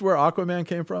think that's where Aquaman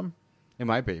came from? It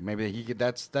might be. Maybe he could.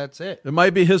 That's it. It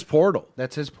might be his portal.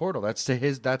 That's his portal. That's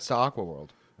the Aqua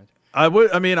World.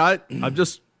 I'm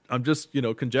just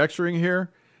conjecturing here.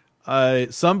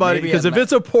 Because if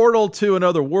it's a portal to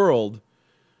another world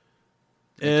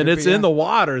and it's in the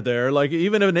water there, like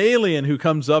even an alien who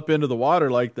comes up into the water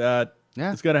like that,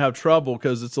 it's going to have trouble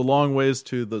because it's a long ways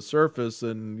to the surface,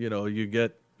 and you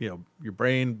get your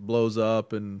brain blows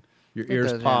up and your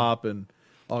ears pop and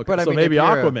all. But so maybe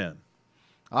Aquaman.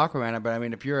 Aquaman, but I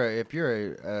mean, if you're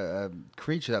a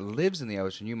creature that lives in the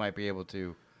ocean, you might be able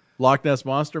to. Loch Ness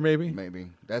Monster, maybe. Maybe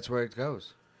that's where it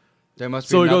goes. There must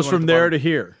be. So it goes from there to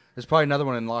here. There's probably another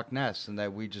one in Loch Ness, and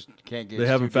that we just can't get. They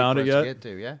haven't found it yet. To get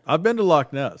to, yeah. I've been to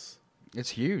Loch Ness. It's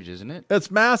huge, isn't it?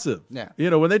 It's massive. Yeah.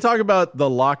 When they talk about the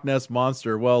Loch Ness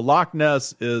Monster, well, Loch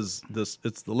Ness is this.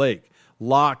 It's the lake.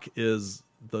 Loch is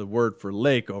the word for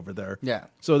lake over there. Yeah.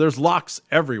 So there's lochs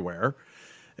everywhere,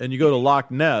 and you go to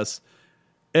Loch Ness,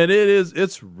 and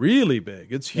it's really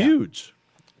big. It's huge.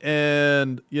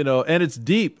 And and it's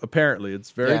deep. Apparently,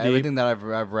 it's very deep. Everything that I've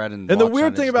read and the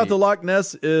weird thing about the Loch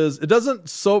Ness is it doesn't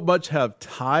so much have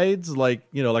tides like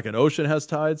like an ocean has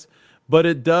tides, but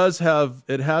it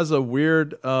has a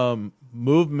weird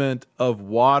movement of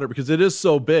water because it is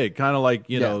so big, kind of like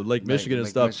Lake Michigan and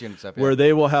stuff, where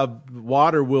they will have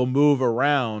water will move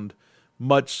around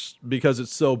much because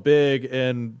it's so big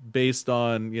and based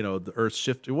on the Earth's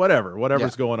shift,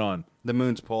 whatever's going on, the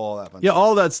moon's pull, all that fun stuff.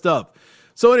 All that stuff.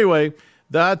 So anyway,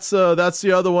 that's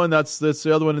the other one. That's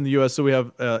the other one in the U.S. So we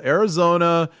have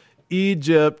Arizona,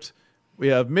 Egypt, we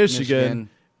have Michigan,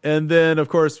 and then of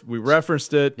course we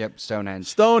referenced it. Yep, Stonehenge.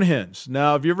 Stonehenge.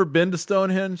 Now, have you ever been to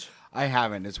Stonehenge? I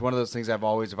haven't. It's one of those things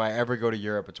if I ever go to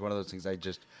Europe, it's one of those things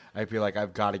I feel like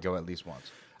I've got to go at least once.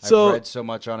 I've read so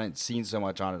much on it, seen so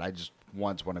much on it. I just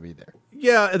once want to be there.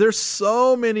 Yeah, there's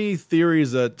so many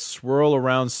theories that swirl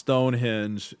around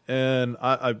Stonehenge, and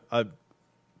I've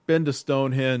been to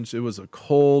Stonehenge. It was a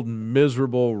cold,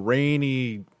 miserable,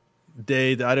 rainy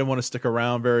day that I didn't want to stick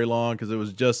around very long because it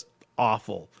was just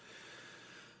awful.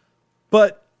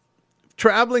 But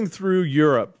traveling through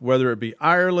Europe, whether it be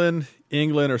Ireland,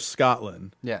 England, or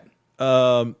Scotland,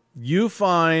 you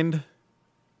find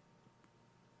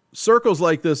circles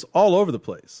like this all over the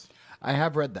place. I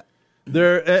have read that.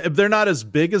 They're not as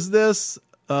big as this,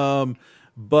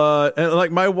 but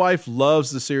like my wife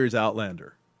loves the series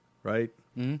Outlander, right?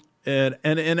 Mm-hmm.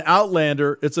 And in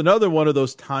Outlander, it's another one of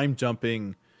those time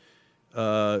jumping.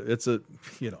 It's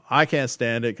I can't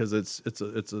stand it because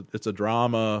it's a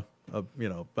drama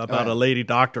about a lady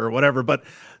doctor or whatever. But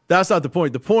that's not the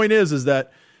point. The point is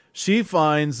that she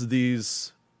finds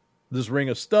this ring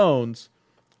of stones,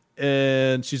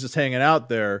 and she's just hanging out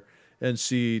there, and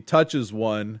she touches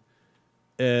one,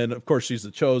 and of course she's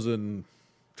the chosen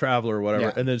traveler or whatever,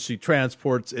 and then she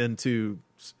transports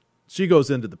she goes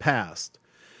into the past.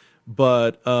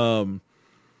 But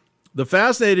the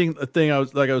fascinating thing I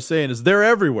was saying is they're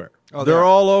everywhere. They're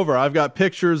all over. I've got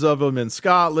pictures of them in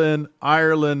Scotland,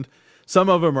 Ireland. Some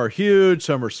of them are huge,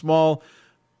 some are small.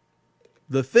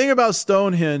 The thing about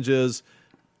Stonehenge is,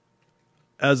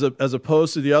 as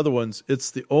opposed to the other ones,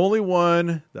 it's the only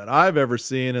one that I've ever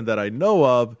seen and that I know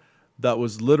of that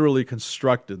was literally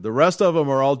constructed. The rest of them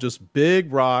are all just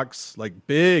big rocks, like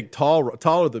big,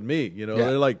 taller than me.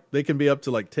 They're like, they can be up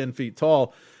to like 10 feet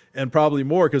tall. and probably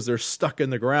more because they're stuck in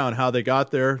the ground. How they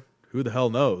got there, who the hell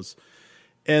knows?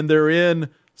 And they're in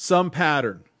some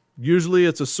pattern. Usually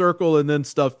it's a circle and then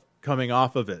stuff coming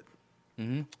off of it.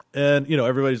 Mm-hmm. And,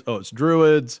 everybody's, it's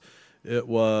druids. It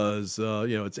was,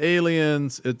 it's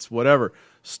aliens. It's whatever.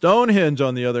 Stonehenge,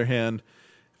 on the other hand,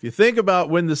 if you think about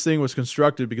when this thing was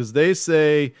constructed, because they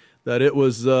say that it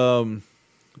was,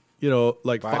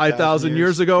 like 5,000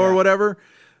 years ago or whatever.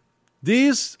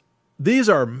 These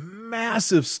are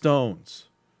massive stones.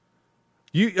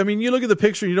 You look at the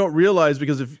picture, you don't realize,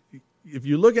 because if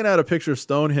you're looking at a picture of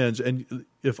Stonehenge, and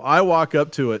if I walk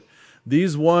up to it,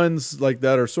 these ones like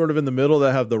that are sort of in the middle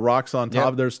that have the rocks on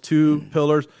top. Yep. There's two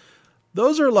pillars.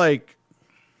 Those are like,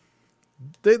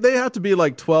 they have to be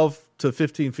like 12 to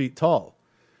 15 feet tall.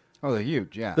 Oh, they're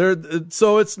huge. Yeah.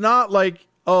 So it's not like,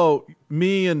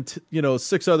 me and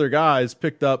 6 other guys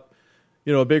picked up,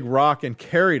 a big rock and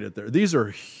carried it there. These are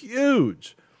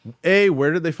huge.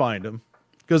 Where did they find them?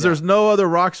 Because there's no other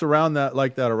rocks around that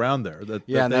around there.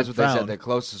 And that's what they said. The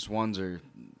closest ones are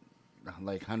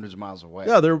like hundreds of miles away.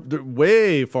 Yeah, they're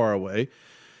way far away.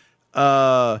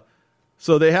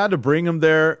 So they had to bring them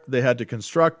there. They had to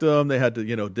construct them. They had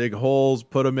to, dig holes,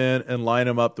 put them in, and line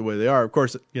them up the way they are. Of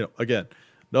course, again,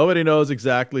 nobody knows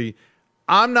exactly.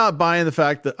 I'm not buying the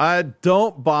fact that I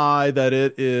don't buy that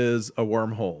it is a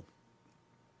wormhole.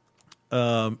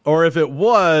 Or if it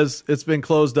was, it's been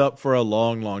closed up for a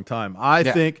long, long time. I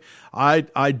think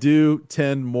I do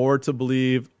tend more to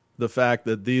believe the fact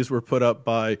that these were put up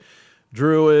by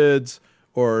druids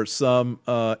or some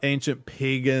ancient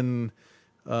pagan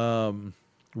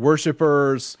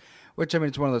worshippers. Which,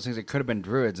 it's one of those things. It could have been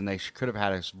druids, and they could have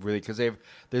had us really, because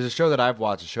there's a show that I've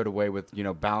watched, a show away with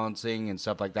balancing and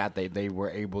stuff like that. They were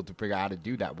able to figure out how to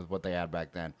do that with what they had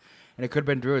back then, and it could have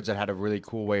been druids that had a really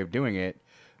cool way of doing it.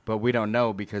 But we don't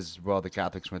know because, the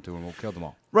Catholics went through and we'll kill them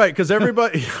all. Right, because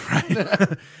everybody...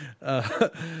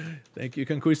 right. Thank you,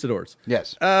 conquistadors.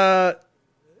 Yes.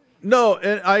 No,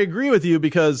 and I agree with you,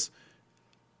 because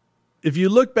if you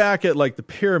look back at like the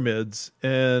pyramids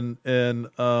and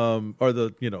or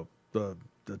the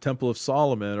Temple of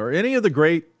Solomon or any of the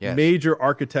great major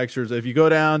architectures, if you go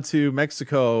down to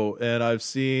Mexico, and I've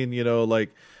seen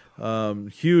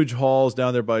huge halls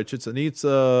down there by Chichen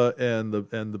Itza and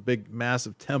the big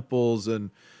massive temples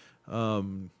and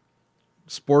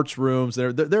sports rooms.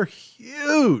 They're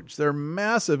huge. They're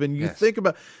massive. And you think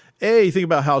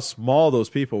about how small those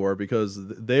people were, because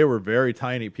they were very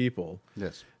tiny people.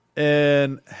 Yes.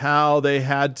 And how they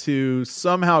had to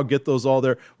somehow get those all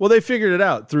there. Well, they figured it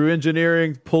out through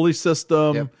engineering, pulley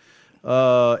system,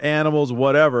 animals,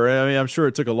 whatever. I'm sure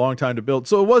it took a long time to build.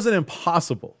 So it wasn't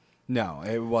impossible. No,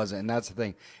 it wasn't, and that's the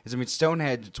thing.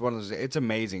 Stonehenge. It's one of those. It's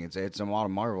amazing. It's a lot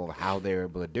of marvel of how they were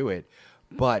able to do it,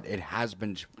 but it has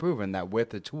been proven that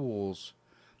with the tools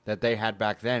that they had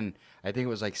back then, I think it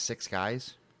was like 6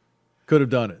 guys could have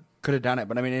done it. But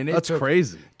that's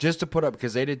crazy. Just to put up,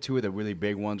 because they did 2 of the really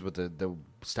big ones with the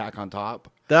stack on top.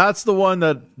 That's the one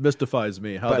that mystifies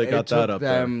me. How they got that up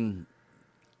there.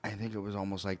 I think it was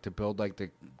almost like to build like the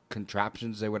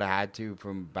contraptions they would have had to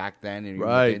from back then. And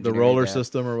right, the roller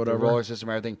system or whatever. The roller system,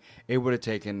 everything. It would have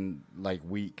taken like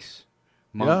weeks,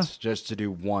 months just to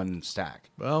do one stack.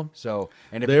 Well,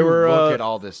 and if you look at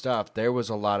all this stuff, there was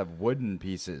a lot of wooden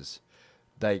pieces,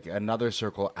 like another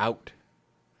circle out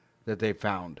that they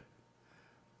found.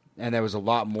 And there was a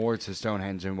lot more to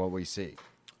Stonehenge than what we see.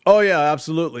 Oh, yeah,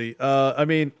 absolutely.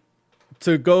 To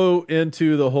go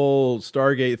into the whole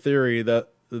Stargate theory, that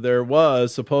there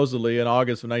was supposedly in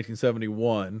August of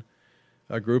 1971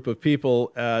 a group of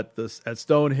people at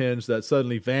Stonehenge that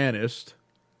suddenly vanished,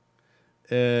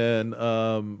 and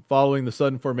following the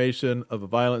sudden formation of a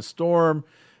violent storm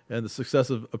and the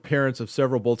successive appearance of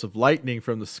several bolts of lightning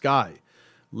from the sky.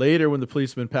 Later, when the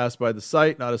policemen passed by the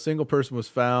site, not a single person was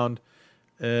found,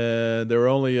 and there were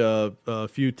only a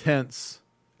few tents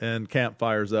and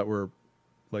campfires that were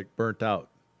burnt out,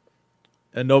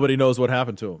 and nobody knows what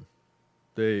happened to them.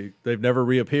 They've never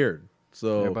reappeared.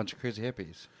 So they're a bunch of crazy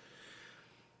hippies.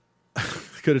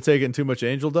 Could have taken too much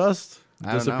angel dust,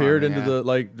 disappeared into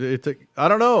the I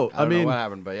don't know. I don't know what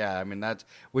happened, but that's,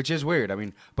 which is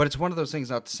weird. But it's one of those things.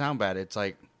 Not to sound bad, it's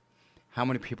like, how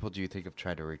many people do you think have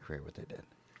tried to recreate what they did?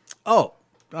 Oh,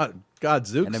 God,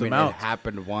 Zooks them out. It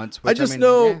happened once. I just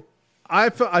know.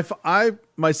 I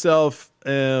myself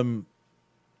am.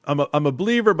 I'm a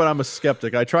believer, but I'm a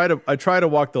skeptic. I try to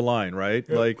walk the line, right?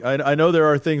 Yep. Like I know there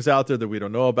are things out there that we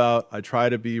don't know about. I try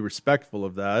to be respectful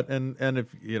of that, and if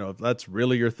that's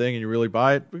really your thing and you really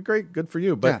buy it, great, good for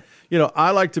you. But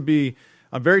I like to be.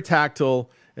 I'm very tactile,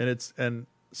 and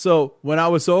so when I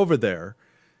was over there,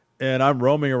 and I'm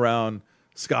roaming around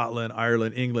Scotland,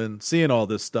 Ireland, England, seeing all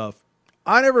this stuff,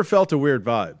 I never felt a weird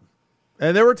vibe.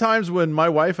 And there were times when my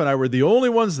wife and I were the only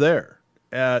ones there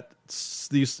at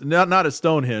these, not at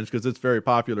Stonehenge because it's very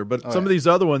popular, but some of these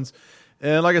other ones.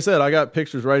 And like I said, I got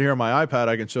pictures right here on my iPad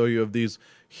I can show you of these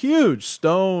huge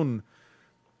stone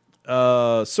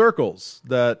circles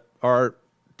that are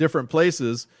different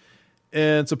places.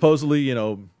 And supposedly,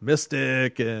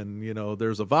 mystic and,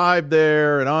 there's a vibe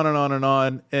there and on and on and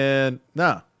on. And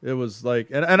it was like,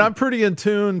 and I'm pretty in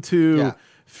tune to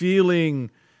feeling,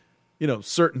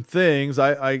 certain things.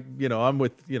 I'm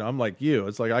with, I'm like you.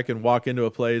 It's like I can walk into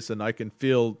a place and I can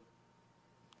feel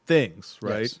things,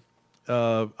 right? Yes.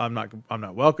 I'm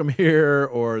not welcome here,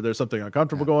 or there's something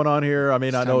uncomfortable going on here. I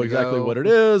mean, I know exactly what it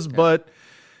is, but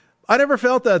I never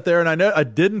felt that there, and I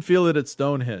didn't feel it at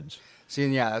Stonehenge. See,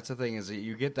 and that's the thing is that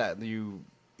you get that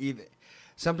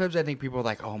sometimes I think people are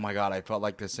like, oh my God, I felt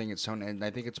like this thing at Stonehenge, and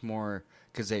I think it's more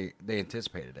because they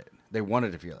anticipated it, they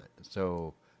wanted to feel it,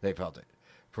 so they felt it.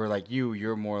 For like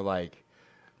you're more like,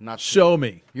 not show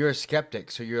me. You're a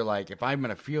skeptic, so you're like, if I'm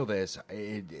gonna feel this,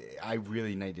 it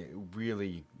really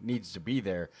needs to be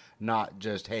there, not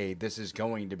just hey, this is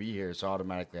going to be here, so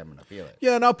automatically I'm gonna feel it.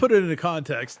 Yeah, and I'll put it into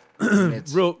context,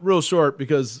 real short,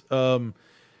 because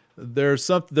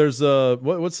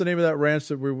what's the name of that ranch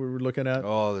that we were looking at?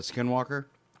 Oh, the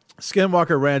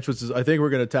Skinwalker Ranch, which is, I think we're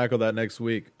going to tackle that next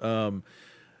week.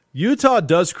 Utah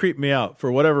does creep me out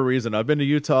for whatever reason. I've been to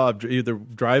Utah either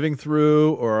driving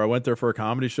through or I went there for a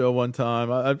comedy show one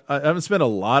time. I haven't spent a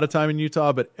lot of time in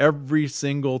Utah, but every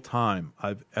single time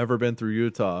I've ever been through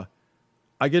Utah,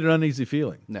 I get an uneasy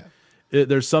feeling. No,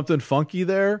 there's something funky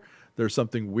there. There's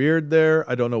something weird there.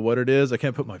 I don't know what it is. I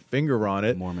can't put my finger on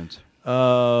it. Mormons.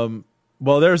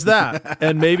 Well, there's that,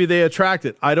 and maybe they attract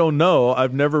it. I don't know.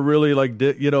 I've never really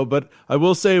but I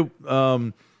will say,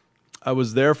 I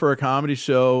was there for a comedy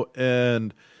show,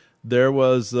 and there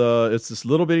was it's this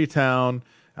little bitty town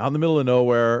out in the middle of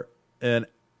nowhere, and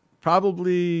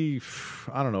probably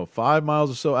 5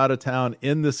 miles or so out of town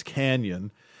in this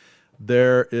canyon,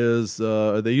 there is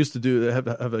they used to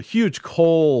have a huge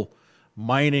coal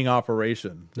mining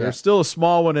operation. There's still a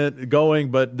small one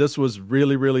going, but this was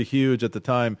really, really huge at the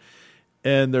time.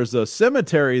 And there's a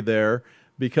cemetery there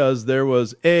because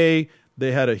they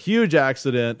had a huge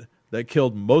accident that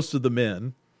killed most of the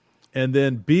men. And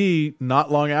then B,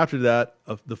 not long after that,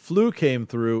 the flu came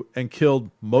through and killed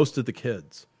most of the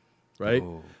kids, right?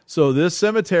 Oh. So this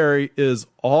cemetery is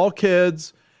all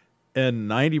kids and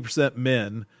 90%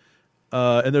 men.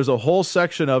 And there's a whole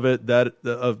section of it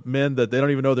of men that they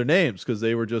don't even know their names because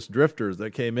they were just drifters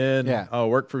that came in,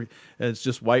 work for, and it's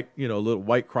just white, little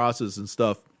white crosses and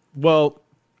stuff. Well,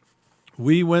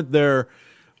 we went there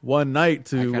one night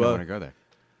to. I kind of want to go there.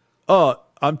 Oh,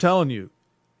 I'm telling you,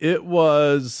 it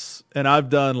was, and I've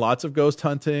done lots of ghost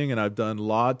hunting, and I've done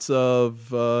lots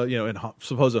of, in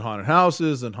supposed haunted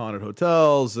houses and haunted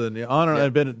hotels, and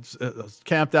I've been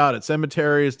camped out at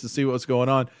cemeteries to see what's going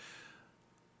on.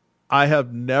 I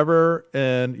have never,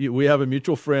 and we have a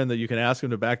mutual friend that you can ask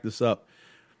him to back this up.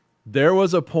 There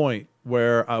was a point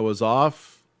where I was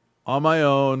off on my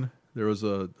own. There was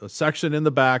a section in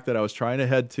the back that I was trying to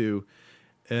head to,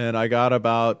 and I got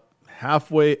about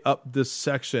halfway up this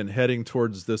section heading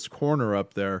towards this corner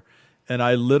up there, and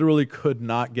I literally could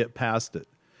not get past it.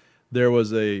 There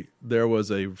was a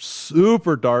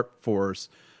super dark force,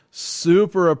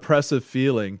 super oppressive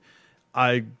feeling.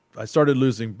 I started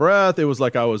losing breath. It was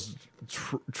like I was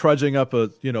trudging up a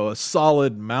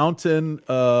solid mountain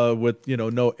with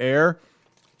no air,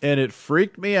 and it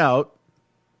freaked me out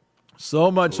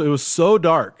so much. It was so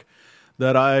dark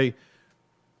that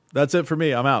that's it for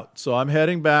me. I'm out. So I'm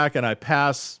heading back, and I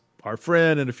pass our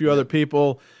friend and a few other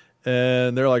people,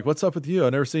 and they're like, "What's up with you?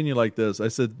 I've never seen you like this." I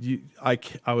said,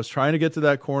 I was trying to get to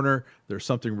that corner. There's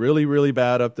something really, really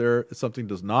bad up there. Something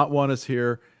does not want us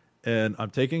here. And I'm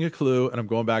taking a clue, and I'm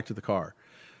going back to the car.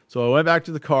 So I went back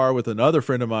to the car with another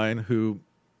friend of mine who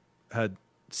had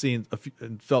seen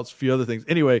and felt a few other things.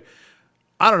 Anyway,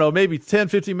 I don't know, maybe 10,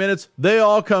 15 minutes, they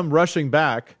all come rushing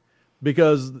back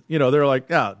because, they're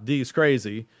like, Dee's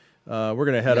crazy. We're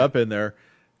going to head up in there.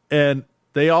 And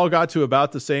they all got to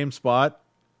about the same spot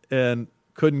and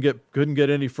couldn't get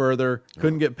any further,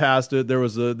 couldn't get past it. There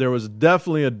was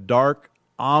definitely a dark,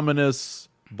 ominous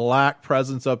black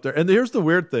presence up there. And here's the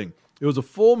weird thing. It was a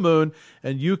full moon,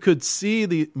 and you could see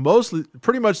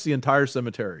pretty much the entire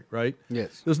cemetery, right?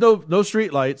 Yes. There's no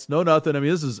street lights, no nothing. I mean,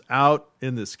 this is out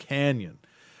in this canyon.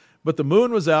 But the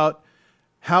moon was out.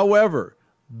 However,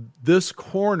 this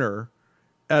corner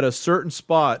at a certain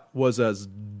spot was as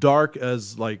dark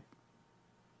as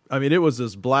it was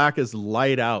as black as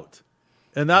light out.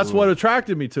 And that's what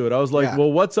attracted me to it. I was like,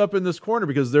 well, what's up in this corner?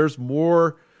 Because there's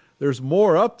more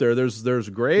up there. There's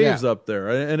graves up there.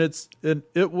 And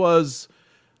it was,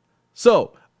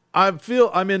 so I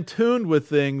feel I'm in tune with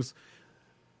things.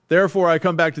 Therefore, I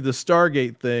come back to the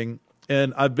Stargate thing,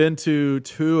 and I've been to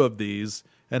 2 of these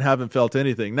and haven't felt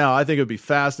anything. Now, I think it would be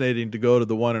fascinating to go to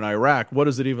the one in Iraq. What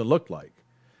does it even look like?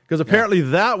 Because apparently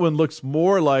that one looks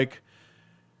more like,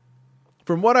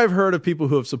 from what I've heard of people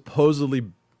who have supposedly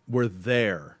were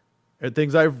there, and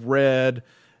things I've read,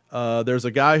 there's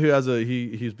a guy who has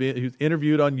he's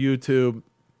interviewed on YouTube.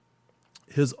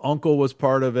 His uncle was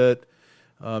part of it.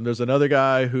 There's another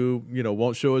guy who,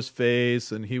 won't show his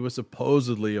face, and he was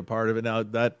supposedly a part of it. Now,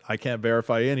 that I can't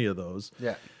verify any of those.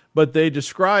 Yeah. But they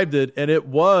described it, and it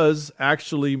was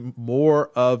actually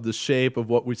more of the shape of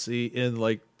what we see in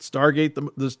like Stargate,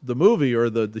 the movie, or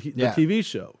the TV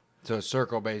show. So a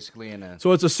circle, basically,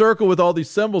 So it's a circle with all these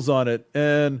symbols on it,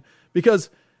 and because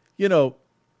I've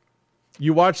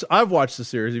watched the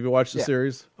series. Have you watched the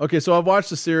series? Okay, so I've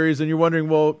watched the series, and you're wondering,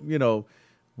 well,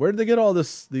 where did they get all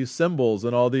these symbols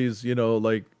and all these, and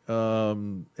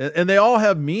they all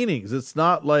have meanings. It's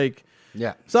not like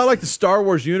it's not like the Star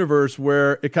Wars universe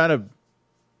where it kind of,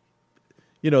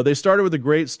 they started with a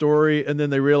great story and then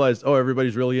they realized, oh,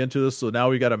 everybody's really into this, so now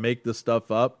we got to make this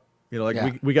stuff up. We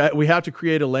have to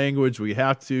create a language. We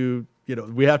have to,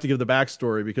 we have to give the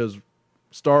backstory because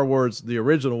Star Wars, the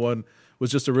original one,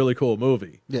 was just a really cool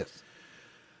movie. Yes.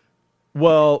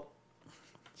 Well,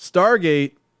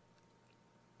 Stargate,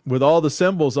 with all the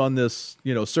symbols on this,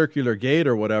 circular gate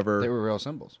or whatever, they were real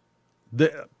symbols.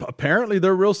 Apparently,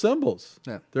 they're real symbols.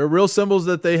 Yeah. They're real symbols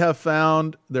that they have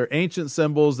found. They're ancient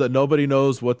symbols that nobody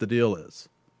knows what the deal is.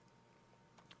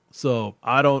 So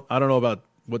I don't know about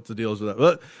what the deal is with that.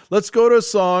 But let's go to a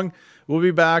song. We'll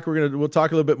be back. We'll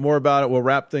talk a little bit more about it. We'll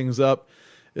wrap things up.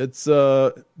 It's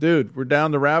dude, we're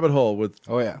down the rabbit hole with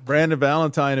Brandon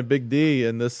Valentine and Big D,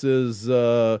 and this is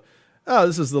the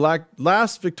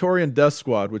last Victorian Death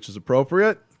Squad, which is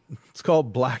appropriate. It's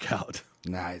called Blackout.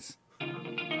 Nice.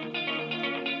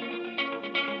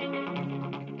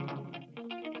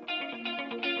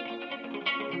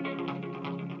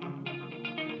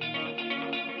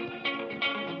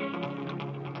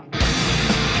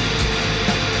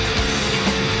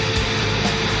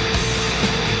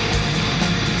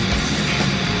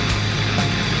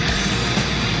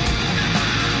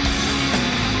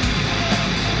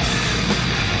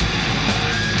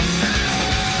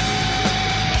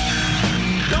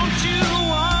 Don't you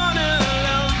wanna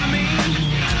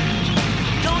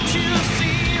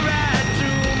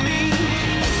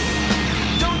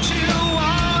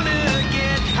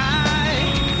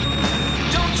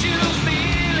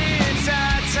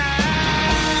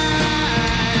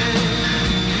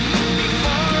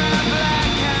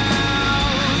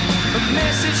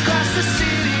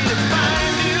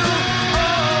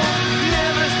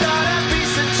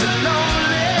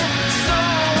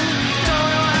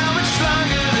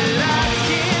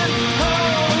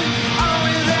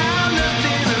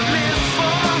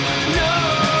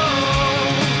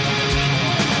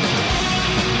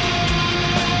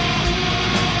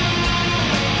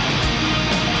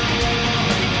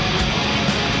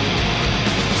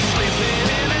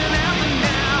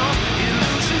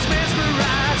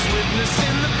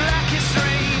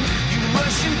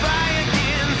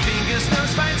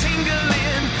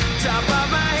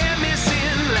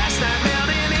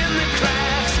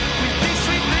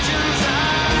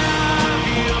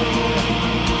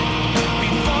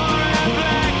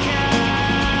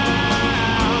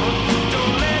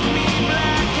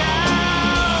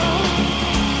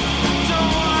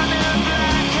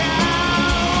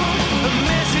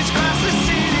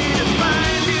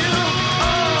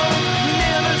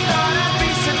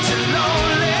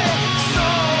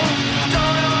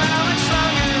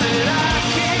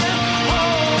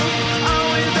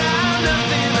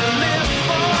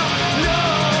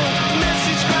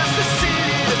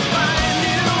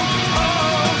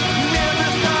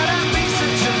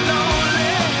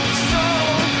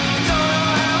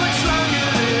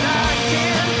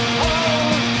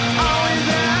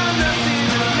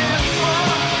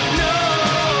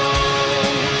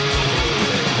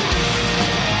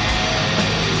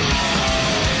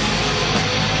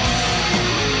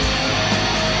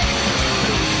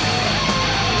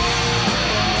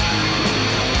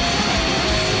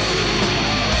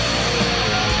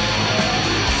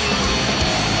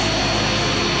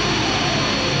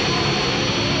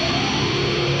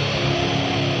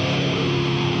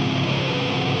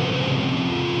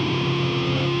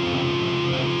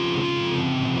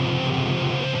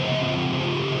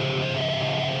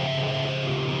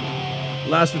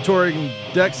Last Victorian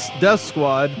Death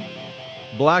Squad.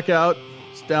 Blackout.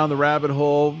 It's down the rabbit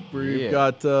hole. We've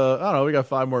got, I don't know, we got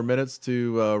 5 more minutes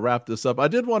to wrap this up. I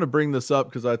did want to bring this up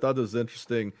because I thought this was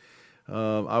interesting.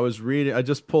 I was reading, I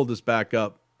just pulled this back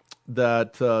up,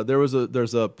 that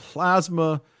there's a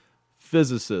plasma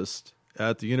physicist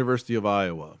at the University of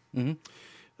Iowa.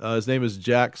 Mm-hmm. His name is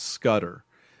Jack Scudder.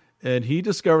 And he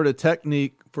discovered a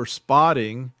technique for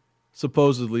spotting,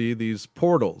 supposedly, these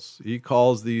portals. He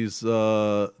calls these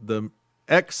the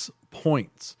X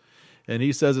points. And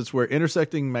he says it's where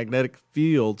intersecting magnetic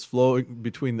fields flowing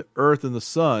between the Earth and the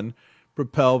Sun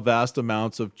propel vast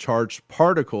amounts of charged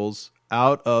particles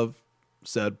out of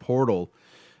said portal.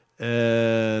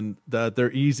 And that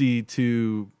they're easy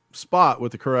to spot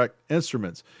with the correct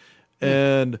instruments.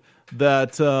 And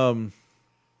that...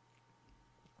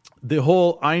 the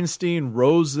whole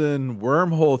Einstein-Rosen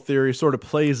wormhole theory sort of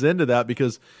plays into that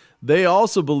because they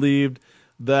also believed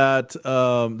that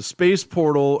the space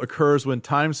portal occurs when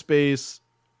time-space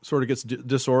sort of gets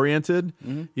disoriented,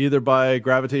 either by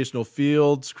gravitational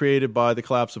fields created by the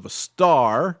collapse of a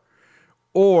star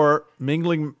or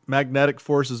mingling magnetic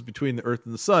forces between the Earth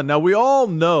and the Sun. Now, we all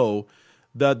know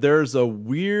that there's a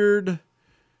weird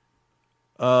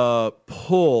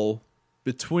pull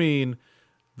between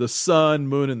the sun,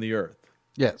 moon, and the earth.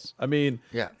 Yes. I mean,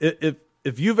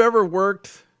 if you've ever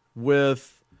worked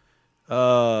with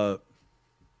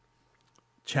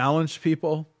challenged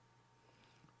people,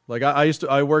 like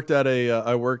I worked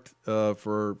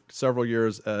for several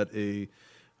years at a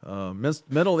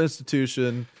mental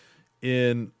institution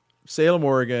in Salem,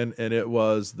 Oregon, and it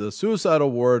was the suicidal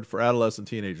ward for adolescent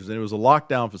teenagers, and it was a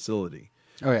lockdown facility.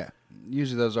 Oh yeah,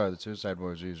 usually those are the suicide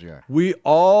wards. Usually are. We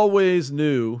always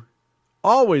knew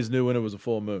when it was a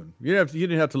full moon. You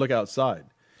didn't have to look outside.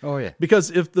 Oh yeah. Because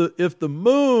if the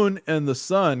moon and the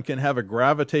sun can have a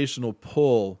gravitational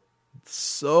pull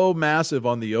so massive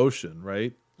on the ocean,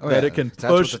 right? That it can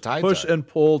push and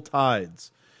pull tides.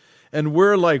 And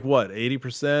we're like what,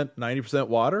 80%, 90%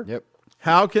 water? Yep.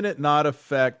 How can it not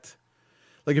affect,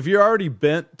 like if you're already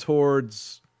bent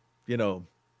towards,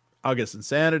 I guess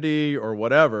insanity or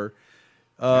whatever,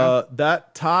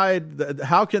 that tide,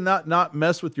 how can that not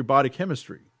mess with your body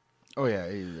chemistry? Oh yeah.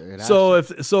 It has so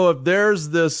to. if there's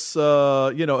this,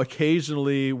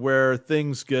 occasionally where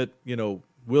things get,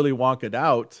 Willy Wonka'd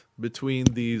out between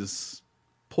these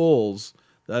pulls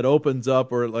that opens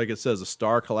up, or like it says, a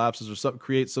star collapses or something,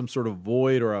 creates some sort of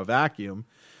void or a vacuum,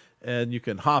 and you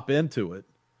can hop into it,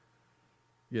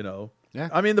 Yeah.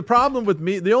 I mean,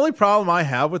 the only problem I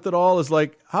have with it all is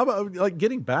like, how about like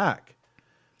getting back?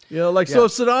 So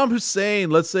Saddam Hussein,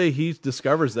 let's say he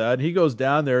discovers that and he goes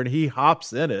down there and he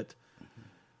hops in it.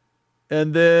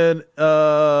 And then,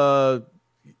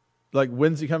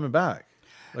 when's he coming back?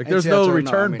 Like, there's no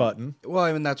return button. Well,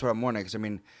 I mean, that's what I'm wondering. Because, I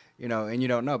mean, and you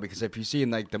don't know. Because if you see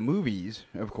in, like, the movies,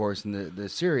 of course, in the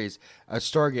series, a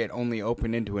Stargate only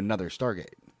opened into another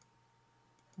Stargate.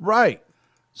 Right.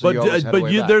 So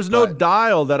there's no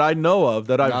dial that I know of,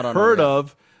 that I've heard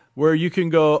of, where you can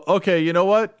go, okay, you know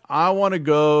what? I want to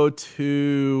go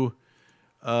to,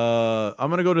 I'm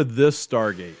going to go to this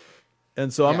Stargate.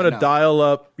 And so I'm going to dial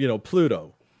up,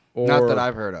 Pluto. Not that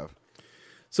I've heard of.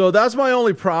 So that's my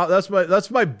only that's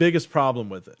my biggest problem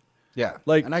with it. Yeah.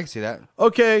 And I can see that.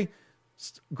 Okay,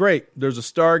 great. There's a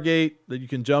Stargate that you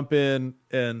can jump in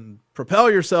and propel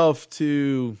yourself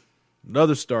to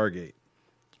another Stargate.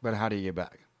 But how do you get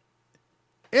back?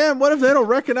 And what if they don't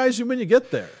recognize you when you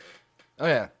get there? Oh,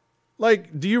 yeah.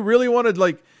 Like, do you really want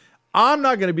to, I'm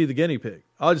not going to be the guinea pig.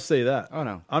 I'll just say that. Oh,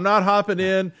 no. I'm not hopping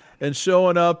in and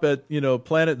showing up at,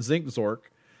 planet Zinkzork.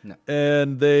 No.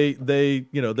 And they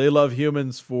love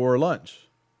humans for lunch.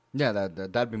 Yeah,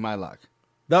 that'd be my luck.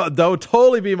 That would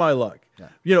totally be my luck.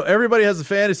 Yeah. Everybody has a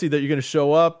fantasy that you're going to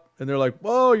show up and they're like,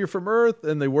 whoa, you're from Earth,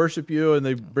 and they worship you and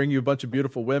they bring you a bunch of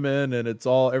beautiful women and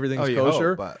everything's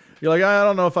kosher. But you're like, I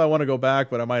don't know if I want to go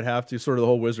back, but I might have to, sort of the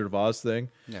whole Wizard of Oz thing.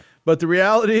 Yeah. But the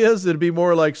reality is it'd be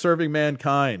more like serving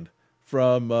mankind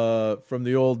from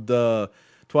the old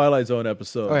Twilight Zone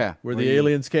episode. Oh, yeah. Where the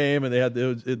aliens came and they got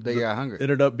hungry. It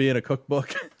ended up being a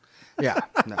cookbook. Yeah.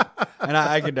 No. And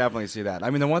I could definitely see that.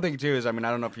 I mean, the one thing, too, is, I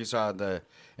don't know if you saw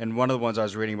and one of the ones I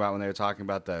was reading about when they were talking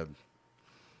about the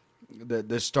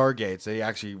Stargates, they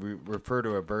actually refer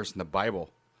to a verse in the Bible,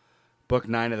 chapter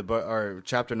 9 of the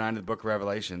book of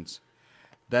Revelations.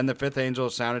 Then the fifth angel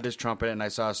sounded his trumpet, and I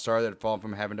saw a star that had fallen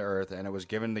from heaven to earth, and it was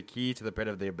given the key to the pit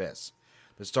of the abyss.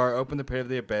 The star opened the pit of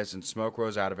the abyss, and smoke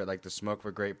rose out of it like the smoke of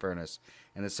a great furnace.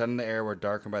 And the sun and the air were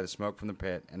darkened by the smoke from the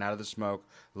pit, and out of the smoke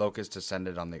locusts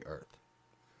descended on the earth.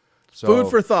 So, food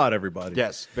for thought, everybody.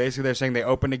 Yes. Basically, they're saying they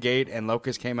opened a gate, and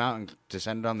locusts came out and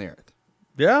descended on the earth.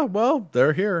 Yeah, well,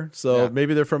 they're here. So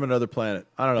maybe they're from another planet.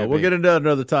 I don't know. We'll get into that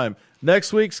another time.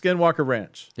 Next week, Skinwalker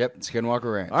Ranch. Yep,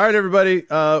 Skinwalker Ranch. All right, everybody.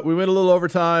 We went a little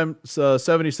overtime. So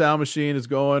 70 Sound Machine is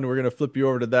going. We're going to flip you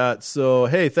over to that. So,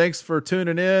 hey, thanks for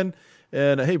tuning in.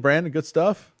 And, hey, Brandon, good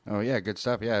stuff? Oh, yeah, good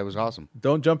stuff. Yeah, it was awesome.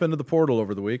 Don't jump into the portal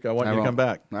over the week. I want you to come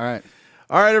back. All right.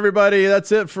 All right, everybody.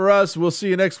 That's it for us. We'll see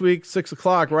you next week, 6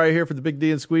 o'clock, right here for the Big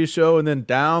D and Squeeze Show. And then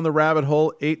down the rabbit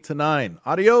hole, 8 to 9.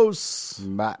 Adios.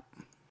 Bye.